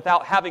legally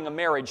without having a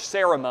marriage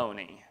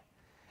ceremony.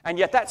 And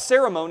yet that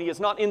ceremony is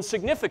not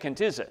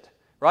insignificant, is it?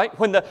 Right?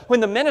 When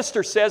the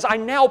minister says, "I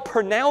now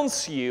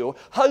pronounce you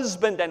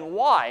husband and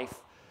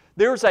wife,"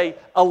 there's a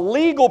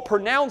legal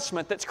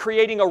pronouncement that's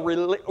creating a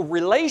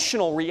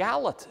relational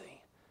reality.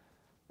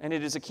 And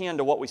it is akin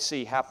to what we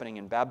see happening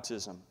in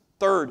baptism.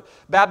 Third,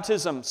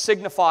 baptism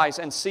signifies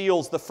and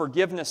seals the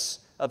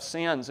forgiveness of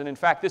sins. And in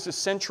fact, this is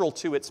central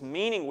to its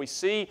meaning. We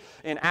see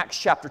in Acts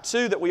chapter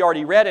 2 that we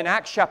already read, in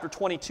Acts chapter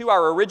 22,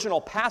 our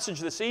original passage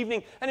this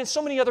evening, and in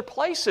so many other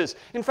places.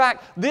 In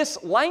fact,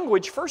 this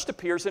language first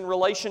appears in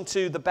relation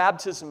to the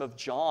baptism of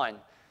John.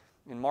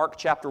 In Mark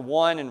chapter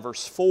 1 and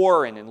verse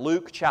 4, and in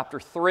Luke chapter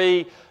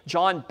 3,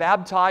 John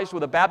baptized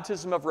with a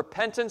baptism of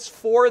repentance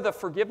for the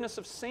forgiveness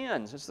of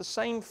sins. It's the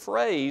same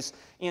phrase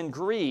in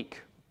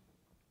Greek.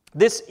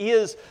 This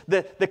is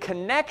the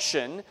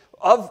connection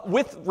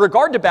with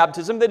regard to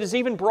baptism that is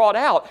even brought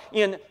out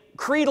in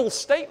creedal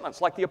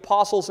statements like the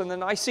Apostles and the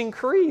Nicene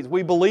Creed.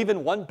 We believe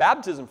in one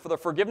baptism for the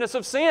forgiveness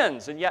of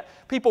sins. And yet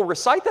people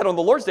recite that on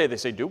the Lord's Day. They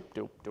say, do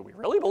we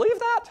really believe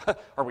that?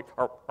 Are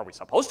we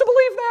supposed to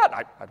believe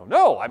that? I don't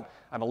know.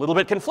 I'm a little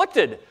bit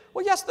conflicted.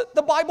 Well, yes,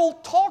 the Bible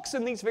talks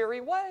in these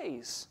very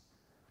ways.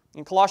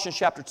 In Colossians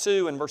chapter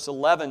 2 and verse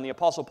 11, the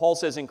Apostle Paul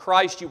says, "In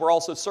Christ you were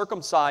also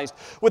circumcised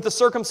with the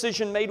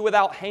circumcision made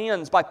without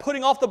hands, by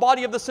putting off the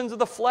body of the sins of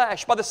the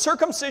flesh, by the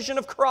circumcision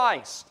of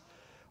Christ."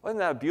 Wasn't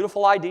that a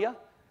beautiful idea?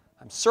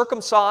 I'm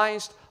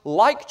circumcised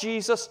like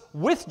Jesus,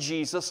 with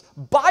Jesus,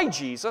 by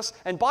Jesus,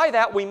 and by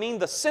that we mean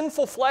the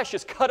sinful flesh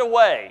is cut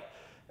away.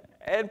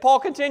 And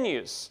Paul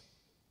continues,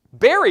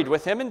 "Buried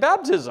with Him in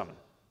baptism,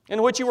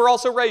 in which you were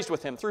also raised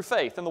with Him through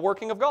faith in the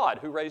working of God,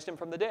 who raised Him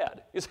from the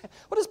dead."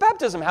 What does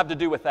baptism have to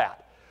do with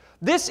that?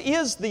 This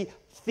is the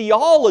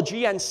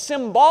theology and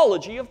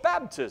symbology of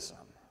baptism.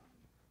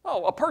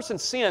 Oh, a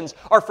person's sins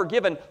are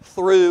forgiven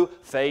through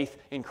faith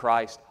in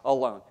Christ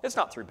alone. It's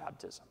not through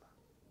baptism.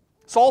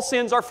 Saul's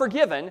sins are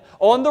forgiven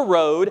on the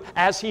road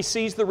as he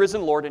sees the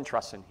risen Lord and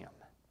trusts in Him.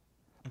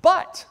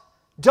 But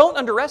don't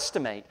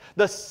underestimate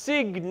the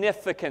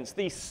significance,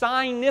 the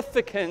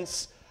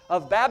significance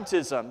of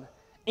baptism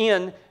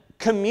in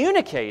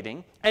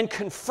communicating and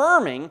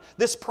confirming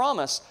this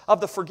promise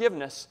of the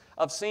forgiveness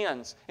of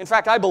sins. In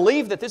fact, I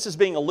believe that this is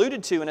being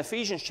alluded to in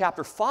Ephesians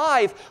chapter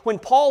 5 when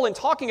Paul, in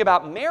talking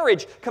about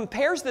marriage,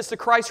 compares this to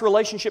Christ's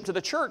relationship to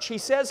the church. He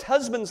says,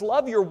 "Husbands,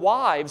 love your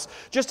wives,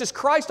 just as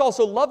Christ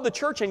also loved the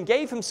church and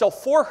gave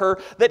Himself for her,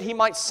 that He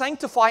might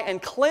sanctify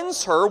and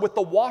cleanse her with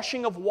the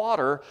washing of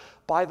water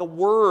by the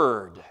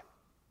Word."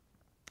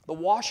 The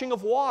washing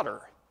of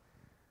water.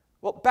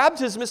 Well,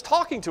 baptism is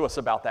talking to us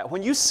about that.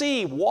 When you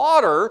see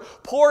water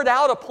poured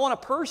out upon a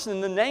person in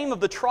the name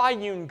of the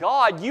triune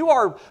God, you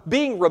are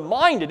being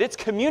reminded, it's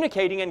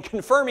communicating and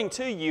confirming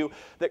to you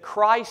that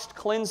Christ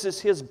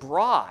cleanses His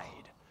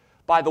bride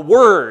by the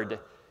Word,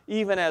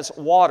 even as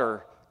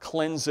water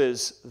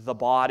cleanses the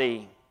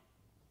body.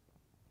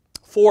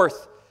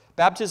 Fourth,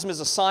 baptism is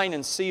a sign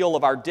and seal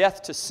of our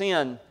death to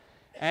sin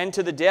and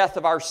to the death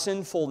of our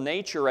sinful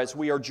nature as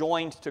we are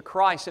joined to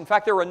Christ. In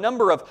fact, there are a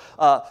number of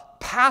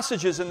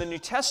passages in the New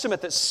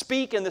Testament that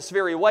speak in this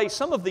very way.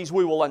 Some of these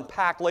we will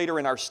unpack later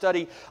in our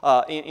study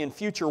in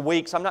future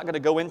weeks. I'm not going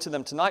to go into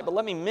them tonight, but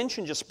let me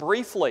mention just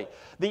briefly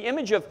the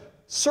image of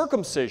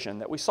circumcision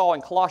that we saw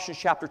in Colossians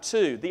chapter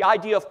 2, the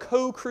idea of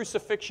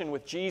co-crucifixion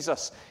with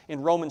Jesus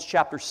in Romans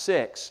chapter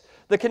 6,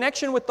 the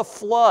connection with the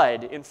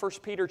flood in 1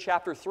 Peter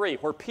chapter 3,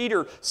 where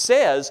Peter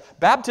says,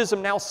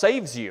 baptism now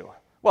saves you.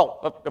 Well,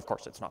 of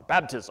course, it's not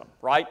baptism,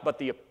 right? But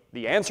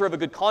the answer of a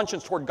good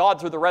conscience toward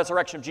God through the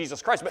resurrection of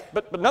Jesus Christ.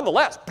 But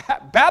nonetheless,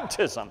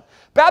 baptism.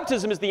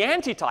 Baptism is the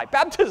antitype.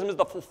 Baptism is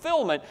the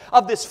fulfillment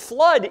of this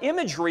flood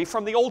imagery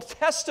from the Old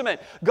Testament.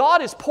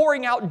 God is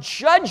pouring out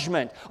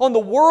judgment on the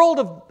world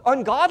of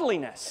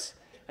ungodliness.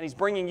 And He's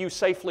bringing you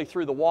safely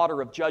through the water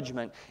of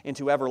judgment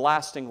into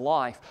everlasting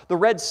life. The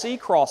Red Sea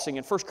crossing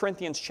in 1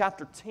 Corinthians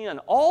chapter 10,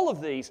 all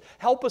of these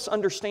help us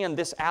understand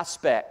this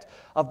aspect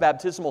of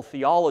baptismal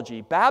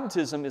theology.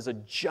 Baptism is a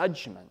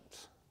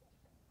judgment,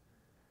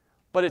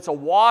 but it's a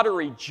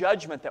watery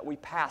judgment that we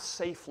pass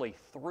safely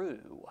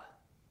through.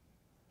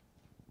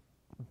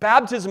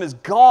 Baptism is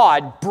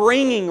God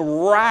bringing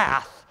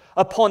wrath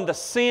upon the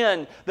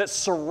sin that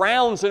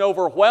surrounds and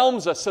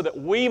overwhelms us so that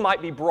we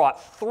might be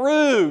brought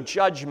through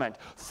judgment,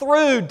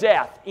 through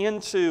death,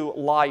 into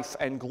life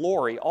and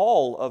glory.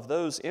 All of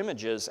those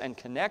images and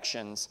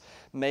connections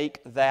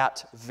make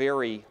that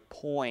very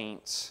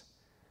point.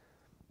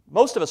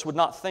 Most of us would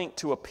not think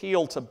to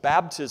appeal to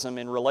baptism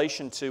in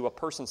relation to a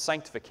person's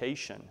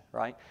sanctification,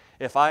 right?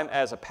 If I'm,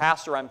 as a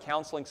pastor, I'm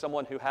counseling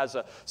someone who has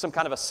some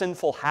kind of a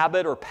sinful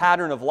habit or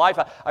pattern of life,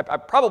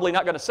 I'm probably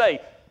not going to say,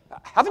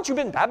 haven't you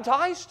been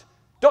baptized?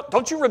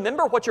 Don't you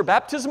remember what your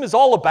baptism is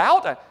all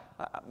about?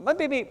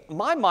 Maybe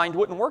my mind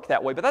wouldn't work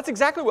that way, but that's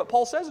exactly what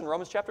Paul says in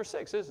Romans chapter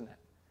 6, isn't it?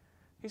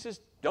 He says,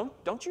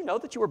 don't you know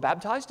that you were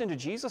baptized into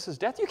Jesus'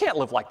 death? You can't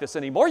live like this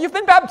anymore. You've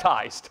been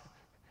baptized,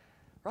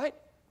 right?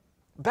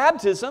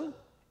 Baptism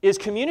is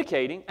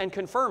communicating and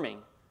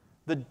confirming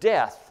the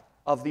death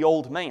of the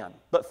old man.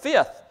 But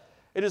fifth,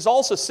 it is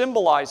also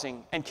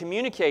symbolizing and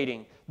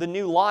communicating the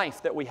new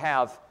life that we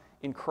have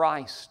in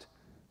Christ.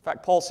 In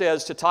fact, Paul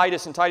says to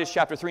Titus in Titus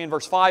chapter 3 and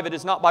verse 5, "It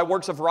is not by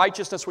works of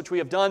righteousness which we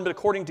have done, but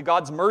according to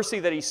God's mercy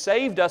that He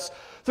saved us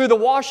through the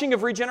washing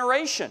of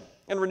regeneration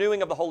and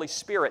renewing of the Holy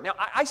Spirit." Now,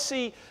 I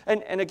see,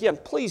 and again,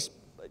 please,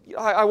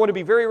 I want to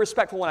be very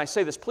respectful when I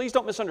say this. Please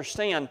don't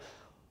misunderstand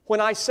when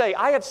I say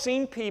I have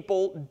seen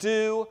people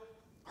do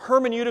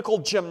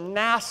hermeneutical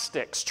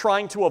gymnastics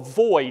trying to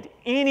avoid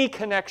any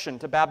connection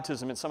to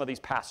baptism in some of these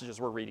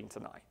passages we're reading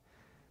tonight.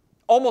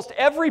 Almost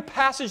every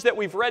passage that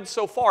we've read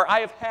so far, I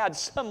have had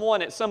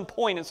someone at some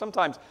point, and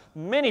sometimes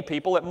many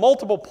people at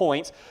multiple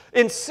points,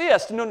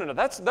 insist, no,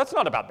 that's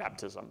not about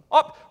baptism.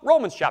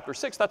 Romans chapter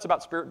 6, that's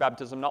about spirit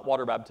baptism, not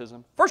water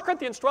baptism. 1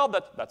 Corinthians 12,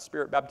 that's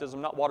spirit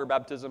baptism, not water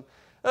baptism.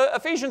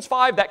 Ephesians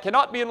 5, that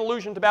cannot be an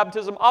allusion to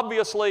baptism,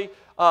 obviously.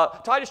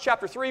 Titus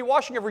chapter 3,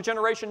 washing of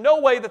regeneration, no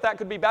way that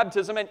could be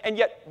baptism. And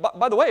yet,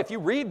 by the way, if you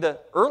read the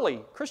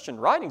early Christian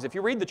writings, if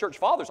you read the church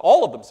fathers,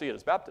 all of them see it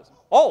as baptism.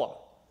 All of them.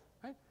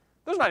 Right?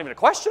 There's not even a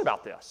question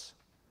about this.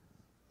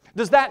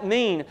 Does that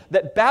mean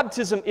that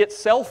baptism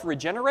itself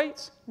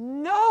regenerates?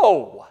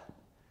 No.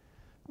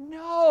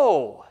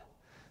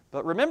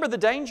 But remember the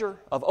danger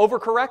of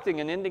overcorrecting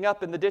and ending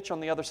up in the ditch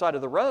on the other side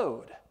of the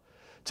road.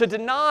 To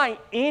deny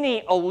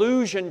any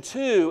allusion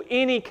to,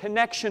 any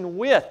connection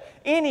with,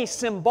 any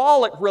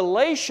symbolic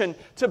relation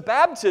to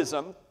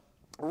baptism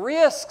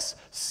risks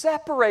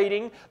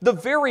separating the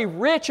very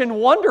rich and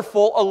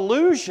wonderful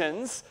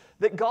allusions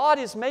that God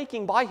is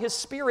making by His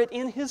Spirit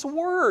in His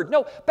Word.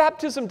 No,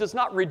 baptism does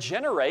not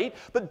regenerate,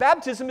 but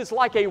baptism is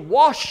like a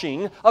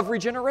washing of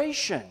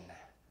regeneration.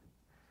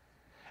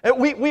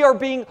 We are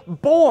being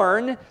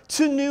born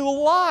to new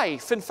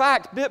life. In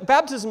fact,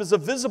 baptism is a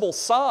visible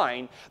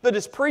sign that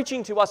is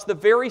preaching to us the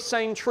very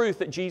same truth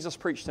that Jesus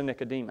preached to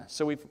Nicodemus.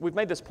 So we've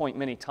made this point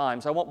many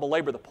times. I won't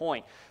belabor the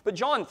point. But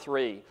John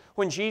 3,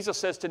 when Jesus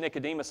says to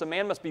Nicodemus, "A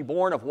man must be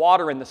born of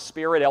water and the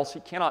Spirit, else he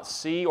cannot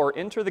see or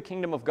enter the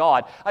kingdom of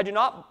God,"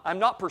 I'm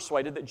not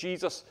persuaded that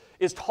Jesus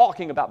is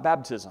talking about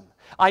baptism.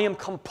 I am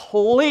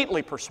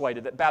completely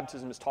persuaded that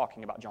baptism is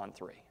talking about John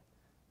 3.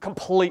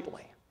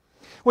 Completely.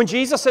 When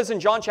Jesus says in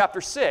John chapter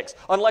 6,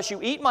 "Unless you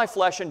eat my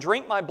flesh and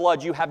drink my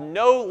blood, you have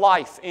no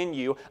life in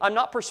you," I'm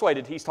not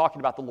persuaded He's talking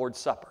about the Lord's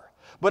Supper.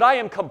 But I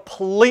am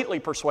completely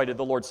persuaded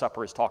the Lord's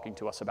Supper is talking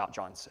to us about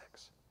John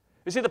 6.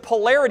 You see, the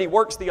polarity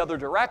works the other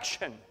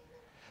direction.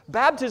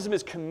 Baptism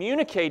is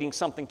communicating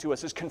something to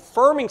us, is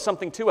confirming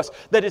something to us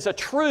that is a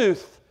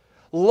truth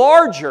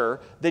larger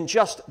than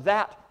just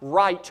that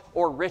rite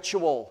or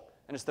ritual.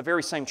 And it's the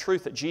very same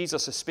truth that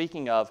Jesus is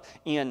speaking of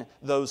in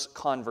those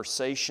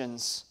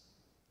conversations.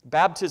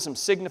 Baptism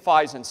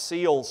signifies and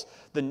seals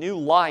the new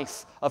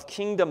life of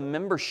kingdom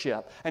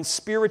membership and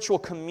spiritual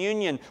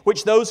communion,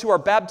 which those who are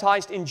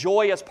baptized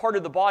enjoy as part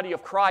of the body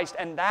of Christ.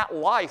 And that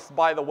life,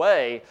 by the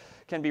way,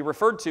 can be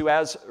referred to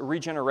as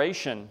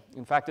regeneration.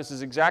 In fact, this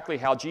is exactly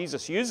how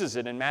Jesus uses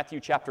it in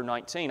Matthew chapter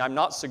 19. I'm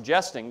not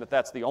suggesting that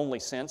that's the only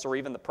sense or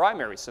even the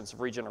primary sense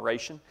of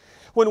regeneration.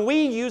 When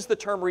we use the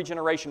term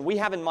regeneration, we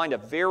have in mind a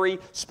very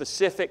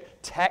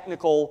specific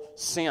technical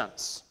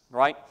sense,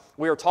 right?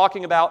 We are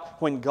talking about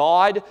when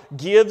God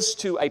gives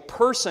to a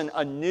person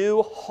a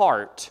new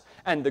heart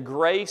and the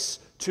grace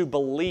to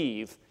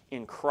believe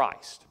in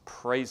Christ.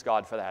 Praise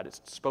God for that.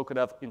 It's spoken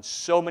of in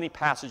so many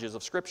passages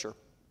of Scripture.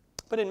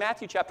 But in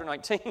Matthew chapter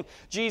 19,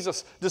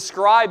 Jesus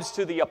describes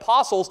to the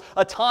apostles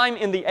a time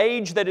in the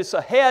age that is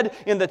ahead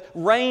in the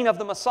reign of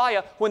the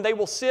Messiah when they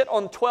will sit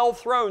on 12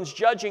 thrones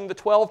judging the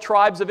 12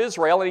 tribes of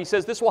Israel. And He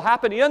says this will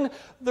happen in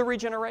the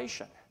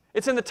regeneration.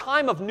 It's in the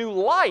time of new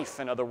life,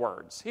 in other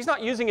words. He's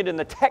not using it in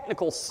the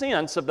technical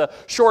sense of the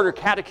shorter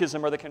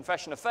catechism or the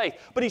confession of faith,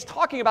 but He's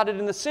talking about it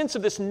in the sense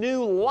of this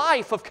new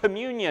life of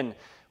communion.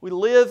 We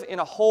live in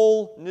a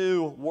whole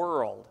new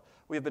world.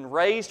 We have been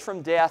raised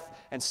from death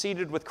and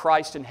seated with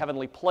Christ in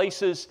heavenly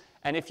places.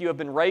 And if you have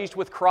been raised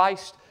with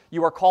Christ,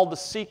 you are called to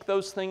seek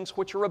those things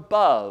which are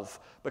above,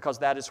 because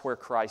that is where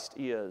Christ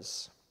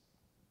is.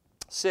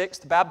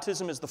 Sixth,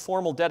 baptism is the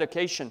formal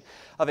dedication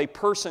of a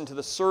person to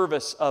the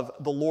service of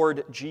the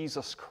Lord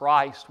Jesus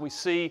Christ. We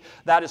see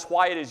that is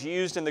why it is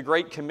used in the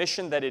Great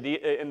Commission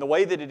in the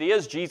way that it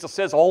is. Jesus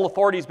says, "All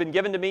authority has been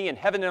given to me in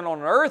heaven and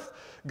on earth.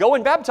 Go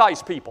and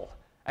baptize people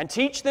and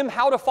teach them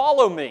how to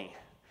follow me."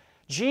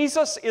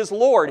 Jesus is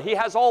Lord. He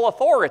has all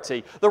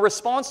authority. The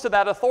response to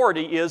that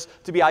authority is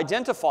to be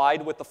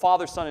identified with the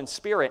Father, Son, and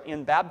Spirit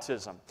in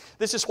baptism.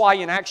 This is why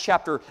in Acts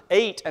chapter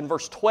 8 and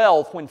verse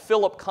 12, when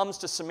Philip comes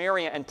to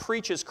Samaria and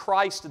preaches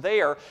Christ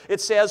there,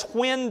 it says,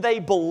 "When they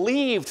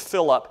believed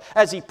Philip,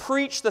 as he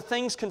preached the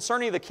things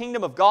concerning the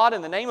kingdom of God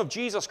in the name of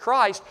Jesus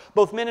Christ,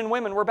 both men and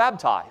women were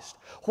baptized."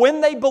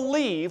 When they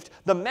believed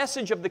the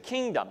message of the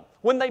kingdom,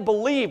 when they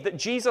believed that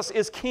Jesus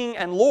is King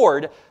and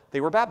Lord,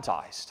 they were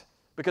baptized.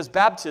 Because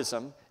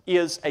baptism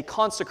is a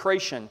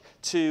consecration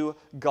to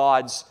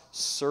God's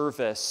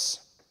service.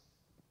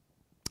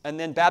 And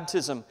then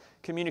baptism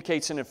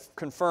communicates and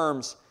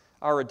confirms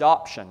our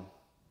adoption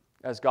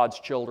as God's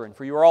children.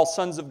 "For you are all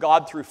sons of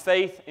God through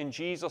faith in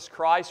Jesus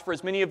Christ. For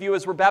as many of you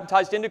as were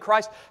baptized into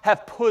Christ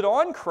have put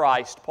on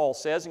Christ," Paul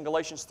says in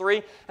Galatians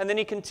 3. And then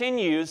he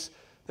continues,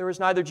 "There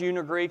is neither Jew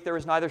nor Greek, there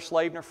is neither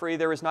slave nor free,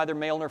 there is neither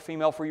male nor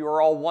female, for you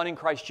are all one in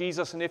Christ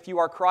Jesus. And if you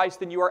are Christ,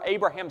 then you are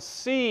Abraham's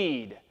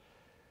seed."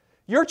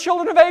 You're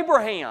children of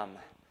Abraham.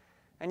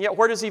 And yet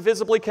where does he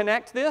visibly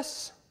connect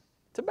this?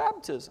 To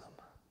baptism.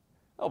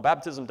 Oh,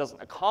 baptism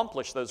doesn't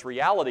accomplish those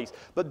realities,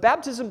 but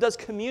baptism does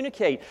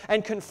communicate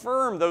and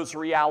confirm those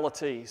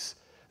realities.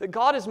 That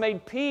God has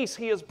made peace.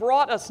 He has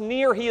brought us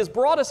near. He has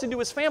brought us into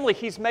His family.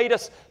 He's made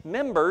us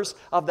members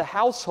of the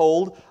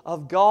household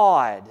of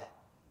God.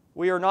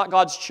 We are not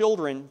God's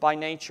children by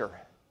nature.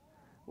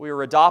 We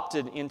are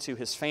adopted into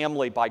His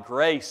family by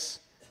grace,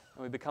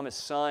 and we become His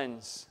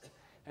sons.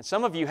 And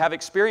some of you have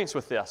experience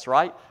with this,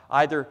 right?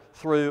 Either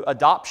through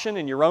adoption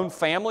in your own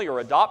family or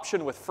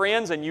adoption with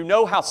friends, and you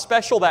know how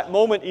special that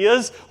moment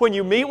is when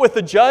you meet with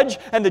the judge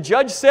and the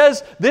judge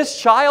says,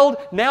 "This child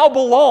now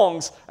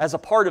belongs as a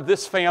part of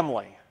this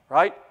family,"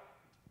 right?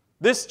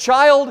 "This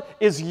child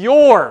is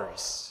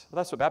yours." Well,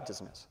 that's what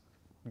baptism is.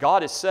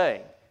 God is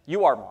saying,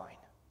 "You are mine.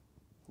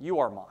 You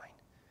are mine.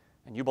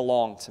 And you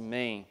belong to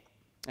me."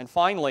 And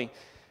finally,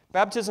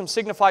 Baptism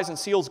signifies and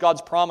seals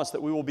God's promise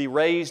that we will be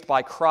raised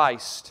by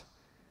Christ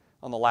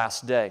on the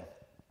last day.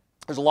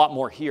 There's a lot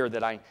more here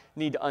that I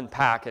need to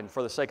unpack, and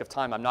for the sake of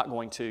time, I'm not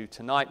going to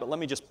tonight, but let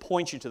me just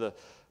point you to the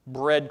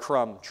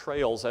breadcrumb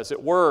trails, as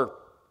it were.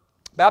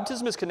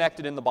 Baptism is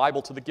connected in the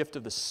Bible to the gift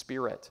of the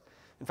Spirit.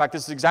 In fact,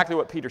 this is exactly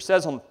what Peter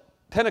says on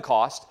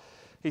Pentecost.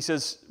 He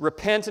says,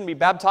 "Repent and be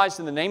baptized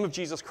in the name of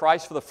Jesus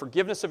Christ for the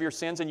forgiveness of your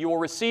sins, and you will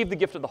receive the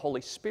gift of the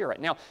Holy Spirit."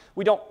 Now,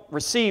 we don't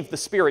receive the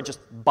Spirit just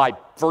by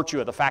virtue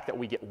of the fact that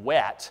we get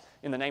wet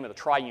in the name of the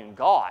triune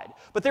God.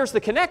 But there's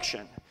the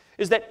connection,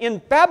 is that in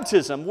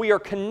baptism we are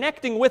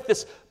connecting with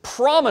this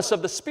promise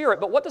of the Spirit.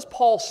 But what does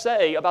Paul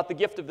say about the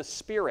gift of the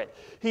Spirit?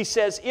 He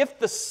says, if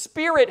the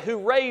Spirit who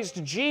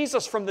raised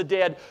Jesus from the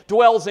dead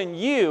dwells in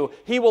you,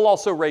 He will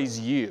also raise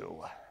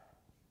you.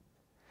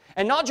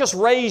 And not just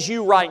raise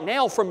you right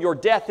now from your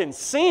death in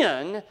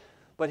sin,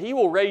 but He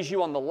will raise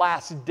you on the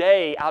last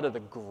day out of the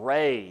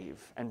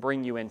grave and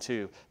bring you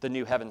into the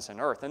new heavens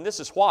and earth. And this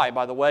is why,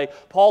 by the way,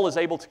 Paul is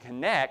able to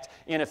connect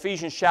in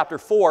Ephesians chapter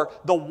 4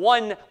 the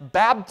one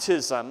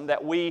baptism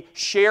that we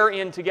share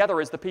in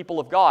together as the people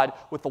of God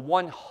with the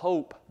one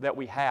hope that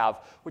we have,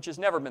 which has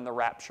never been the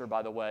rapture,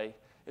 by the way.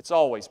 It's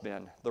always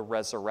been the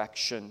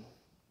resurrection.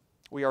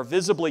 We are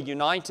visibly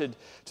united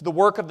to the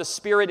work of the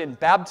Spirit in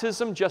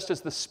baptism, just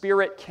as the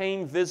Spirit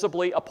came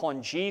visibly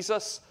upon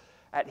Jesus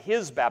at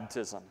His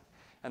baptism.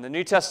 And the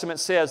New Testament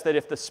says that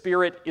if the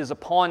Spirit is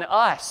upon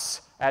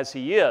us, as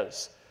He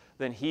is,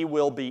 then He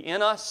will be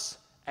in us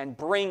and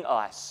bring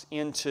us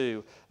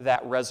into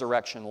that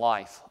resurrection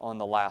life on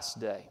the last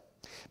day.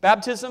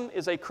 Baptism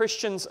is a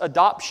Christian's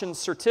adoption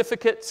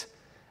certificate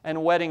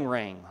and wedding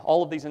ring.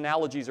 All of these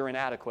analogies are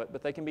inadequate,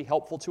 but they can be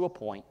helpful to a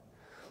point.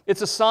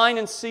 It's a sign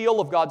and seal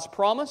of God's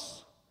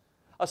promise,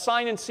 a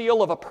sign and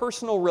seal of a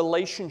personal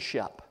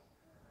relationship,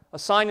 a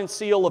sign and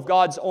seal of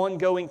God's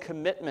ongoing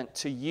commitment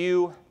to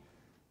you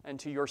and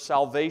to your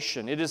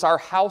salvation. It is our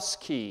house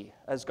key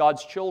as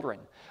God's children,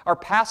 our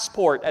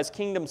passport as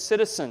kingdom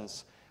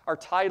citizens, our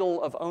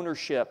title of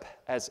ownership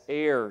as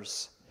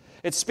heirs.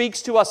 It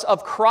speaks to us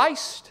of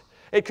Christ,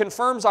 it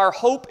confirms our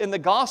hope in the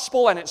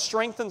gospel, and it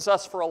strengthens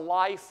us for a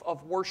life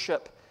of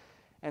worship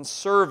and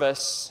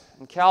service.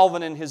 And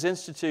Calvin in his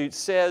Institute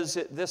says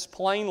it this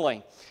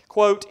plainly,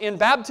 quote, "In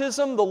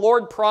baptism the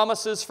Lord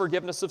promises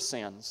forgiveness of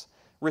sins.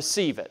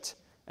 Receive it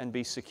and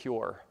be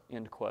secure,"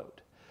 end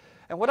quote.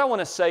 And what I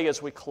want to say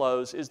as we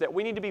close is that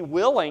we need to be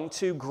willing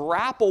to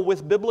grapple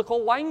with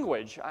biblical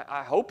language.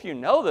 I hope you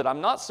know that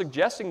I'm not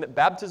suggesting that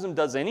baptism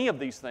does any of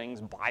these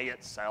things by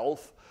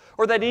itself,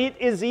 or that it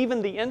is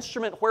even the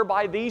instrument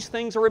whereby these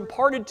things are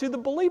imparted to the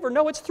believer.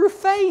 No, it's through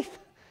faith.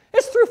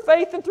 It's through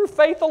faith and through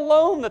faith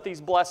alone that these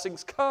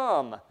blessings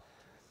come.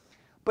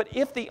 But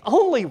if the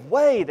only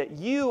way that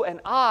you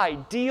and I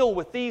deal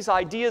with these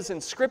ideas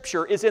in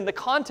Scripture is in the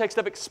context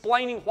of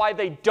explaining why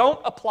they don't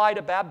apply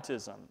to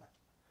baptism,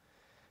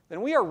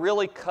 then we are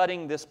really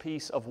cutting this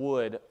piece of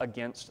wood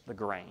against the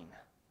grain.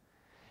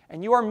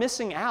 And you are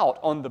missing out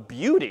on the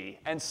beauty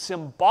and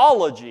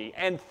symbology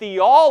and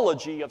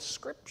theology of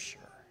Scripture.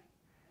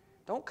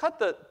 Don't cut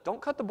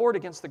the board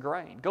against the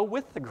grain. Go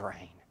with the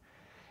grain.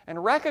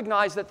 And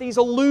recognize that these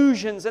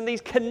allusions and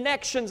these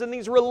connections and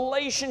these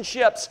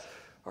relationships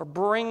are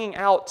bringing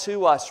out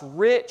to us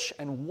rich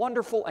and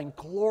wonderful and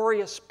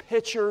glorious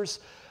pictures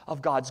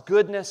of God's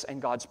goodness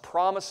and God's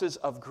promises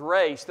of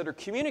grace that are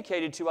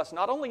communicated to us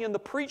not only in the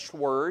preached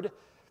word,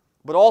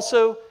 but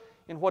also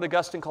in what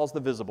Augustine calls the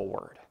visible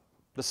word,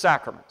 the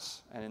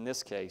sacraments, and in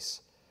this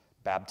case,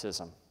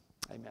 baptism.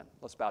 Amen.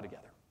 Let's bow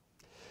together.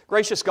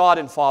 Gracious God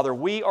and Father,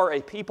 we are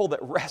a people that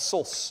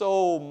wrestle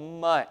so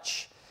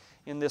much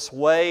in this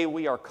way.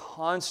 We are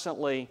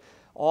constantly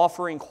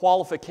offering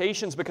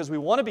qualifications because we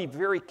want to be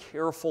very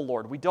careful,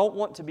 Lord. We don't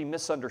want to be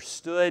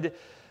misunderstood.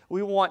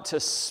 We want to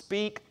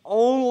speak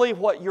only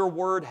what Your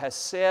Word has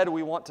said.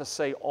 We want to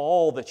say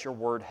all that Your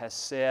Word has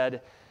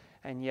said.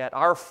 And yet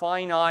our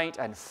finite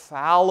and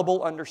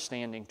fallible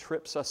understanding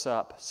trips us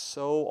up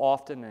so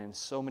often and in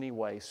so many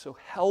ways. So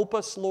help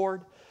us,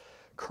 Lord.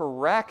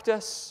 Correct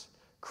us,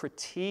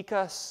 critique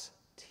us,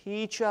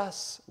 teach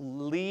us,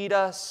 lead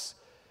us.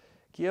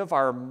 Give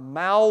our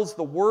mouths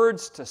the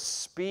words to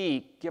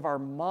speak. Give our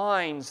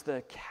minds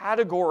the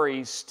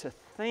categories to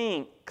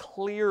think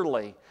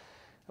clearly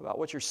about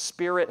what Your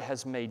Spirit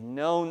has made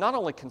known, not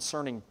only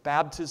concerning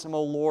baptism,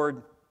 O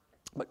Lord,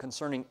 but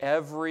concerning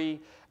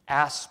every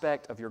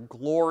aspect of Your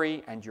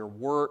glory and Your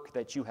work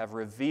that You have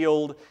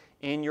revealed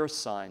in Your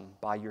Son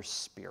by Your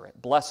Spirit.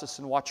 Bless us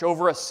and watch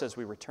over us as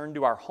we return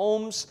to our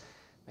homes.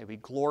 May we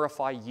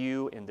glorify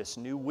You in this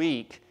new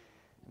week.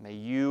 May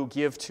You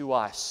give to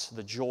us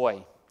the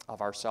joy of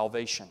our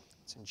salvation.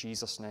 It's in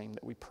Jesus' name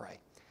that we pray.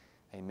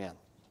 Amen.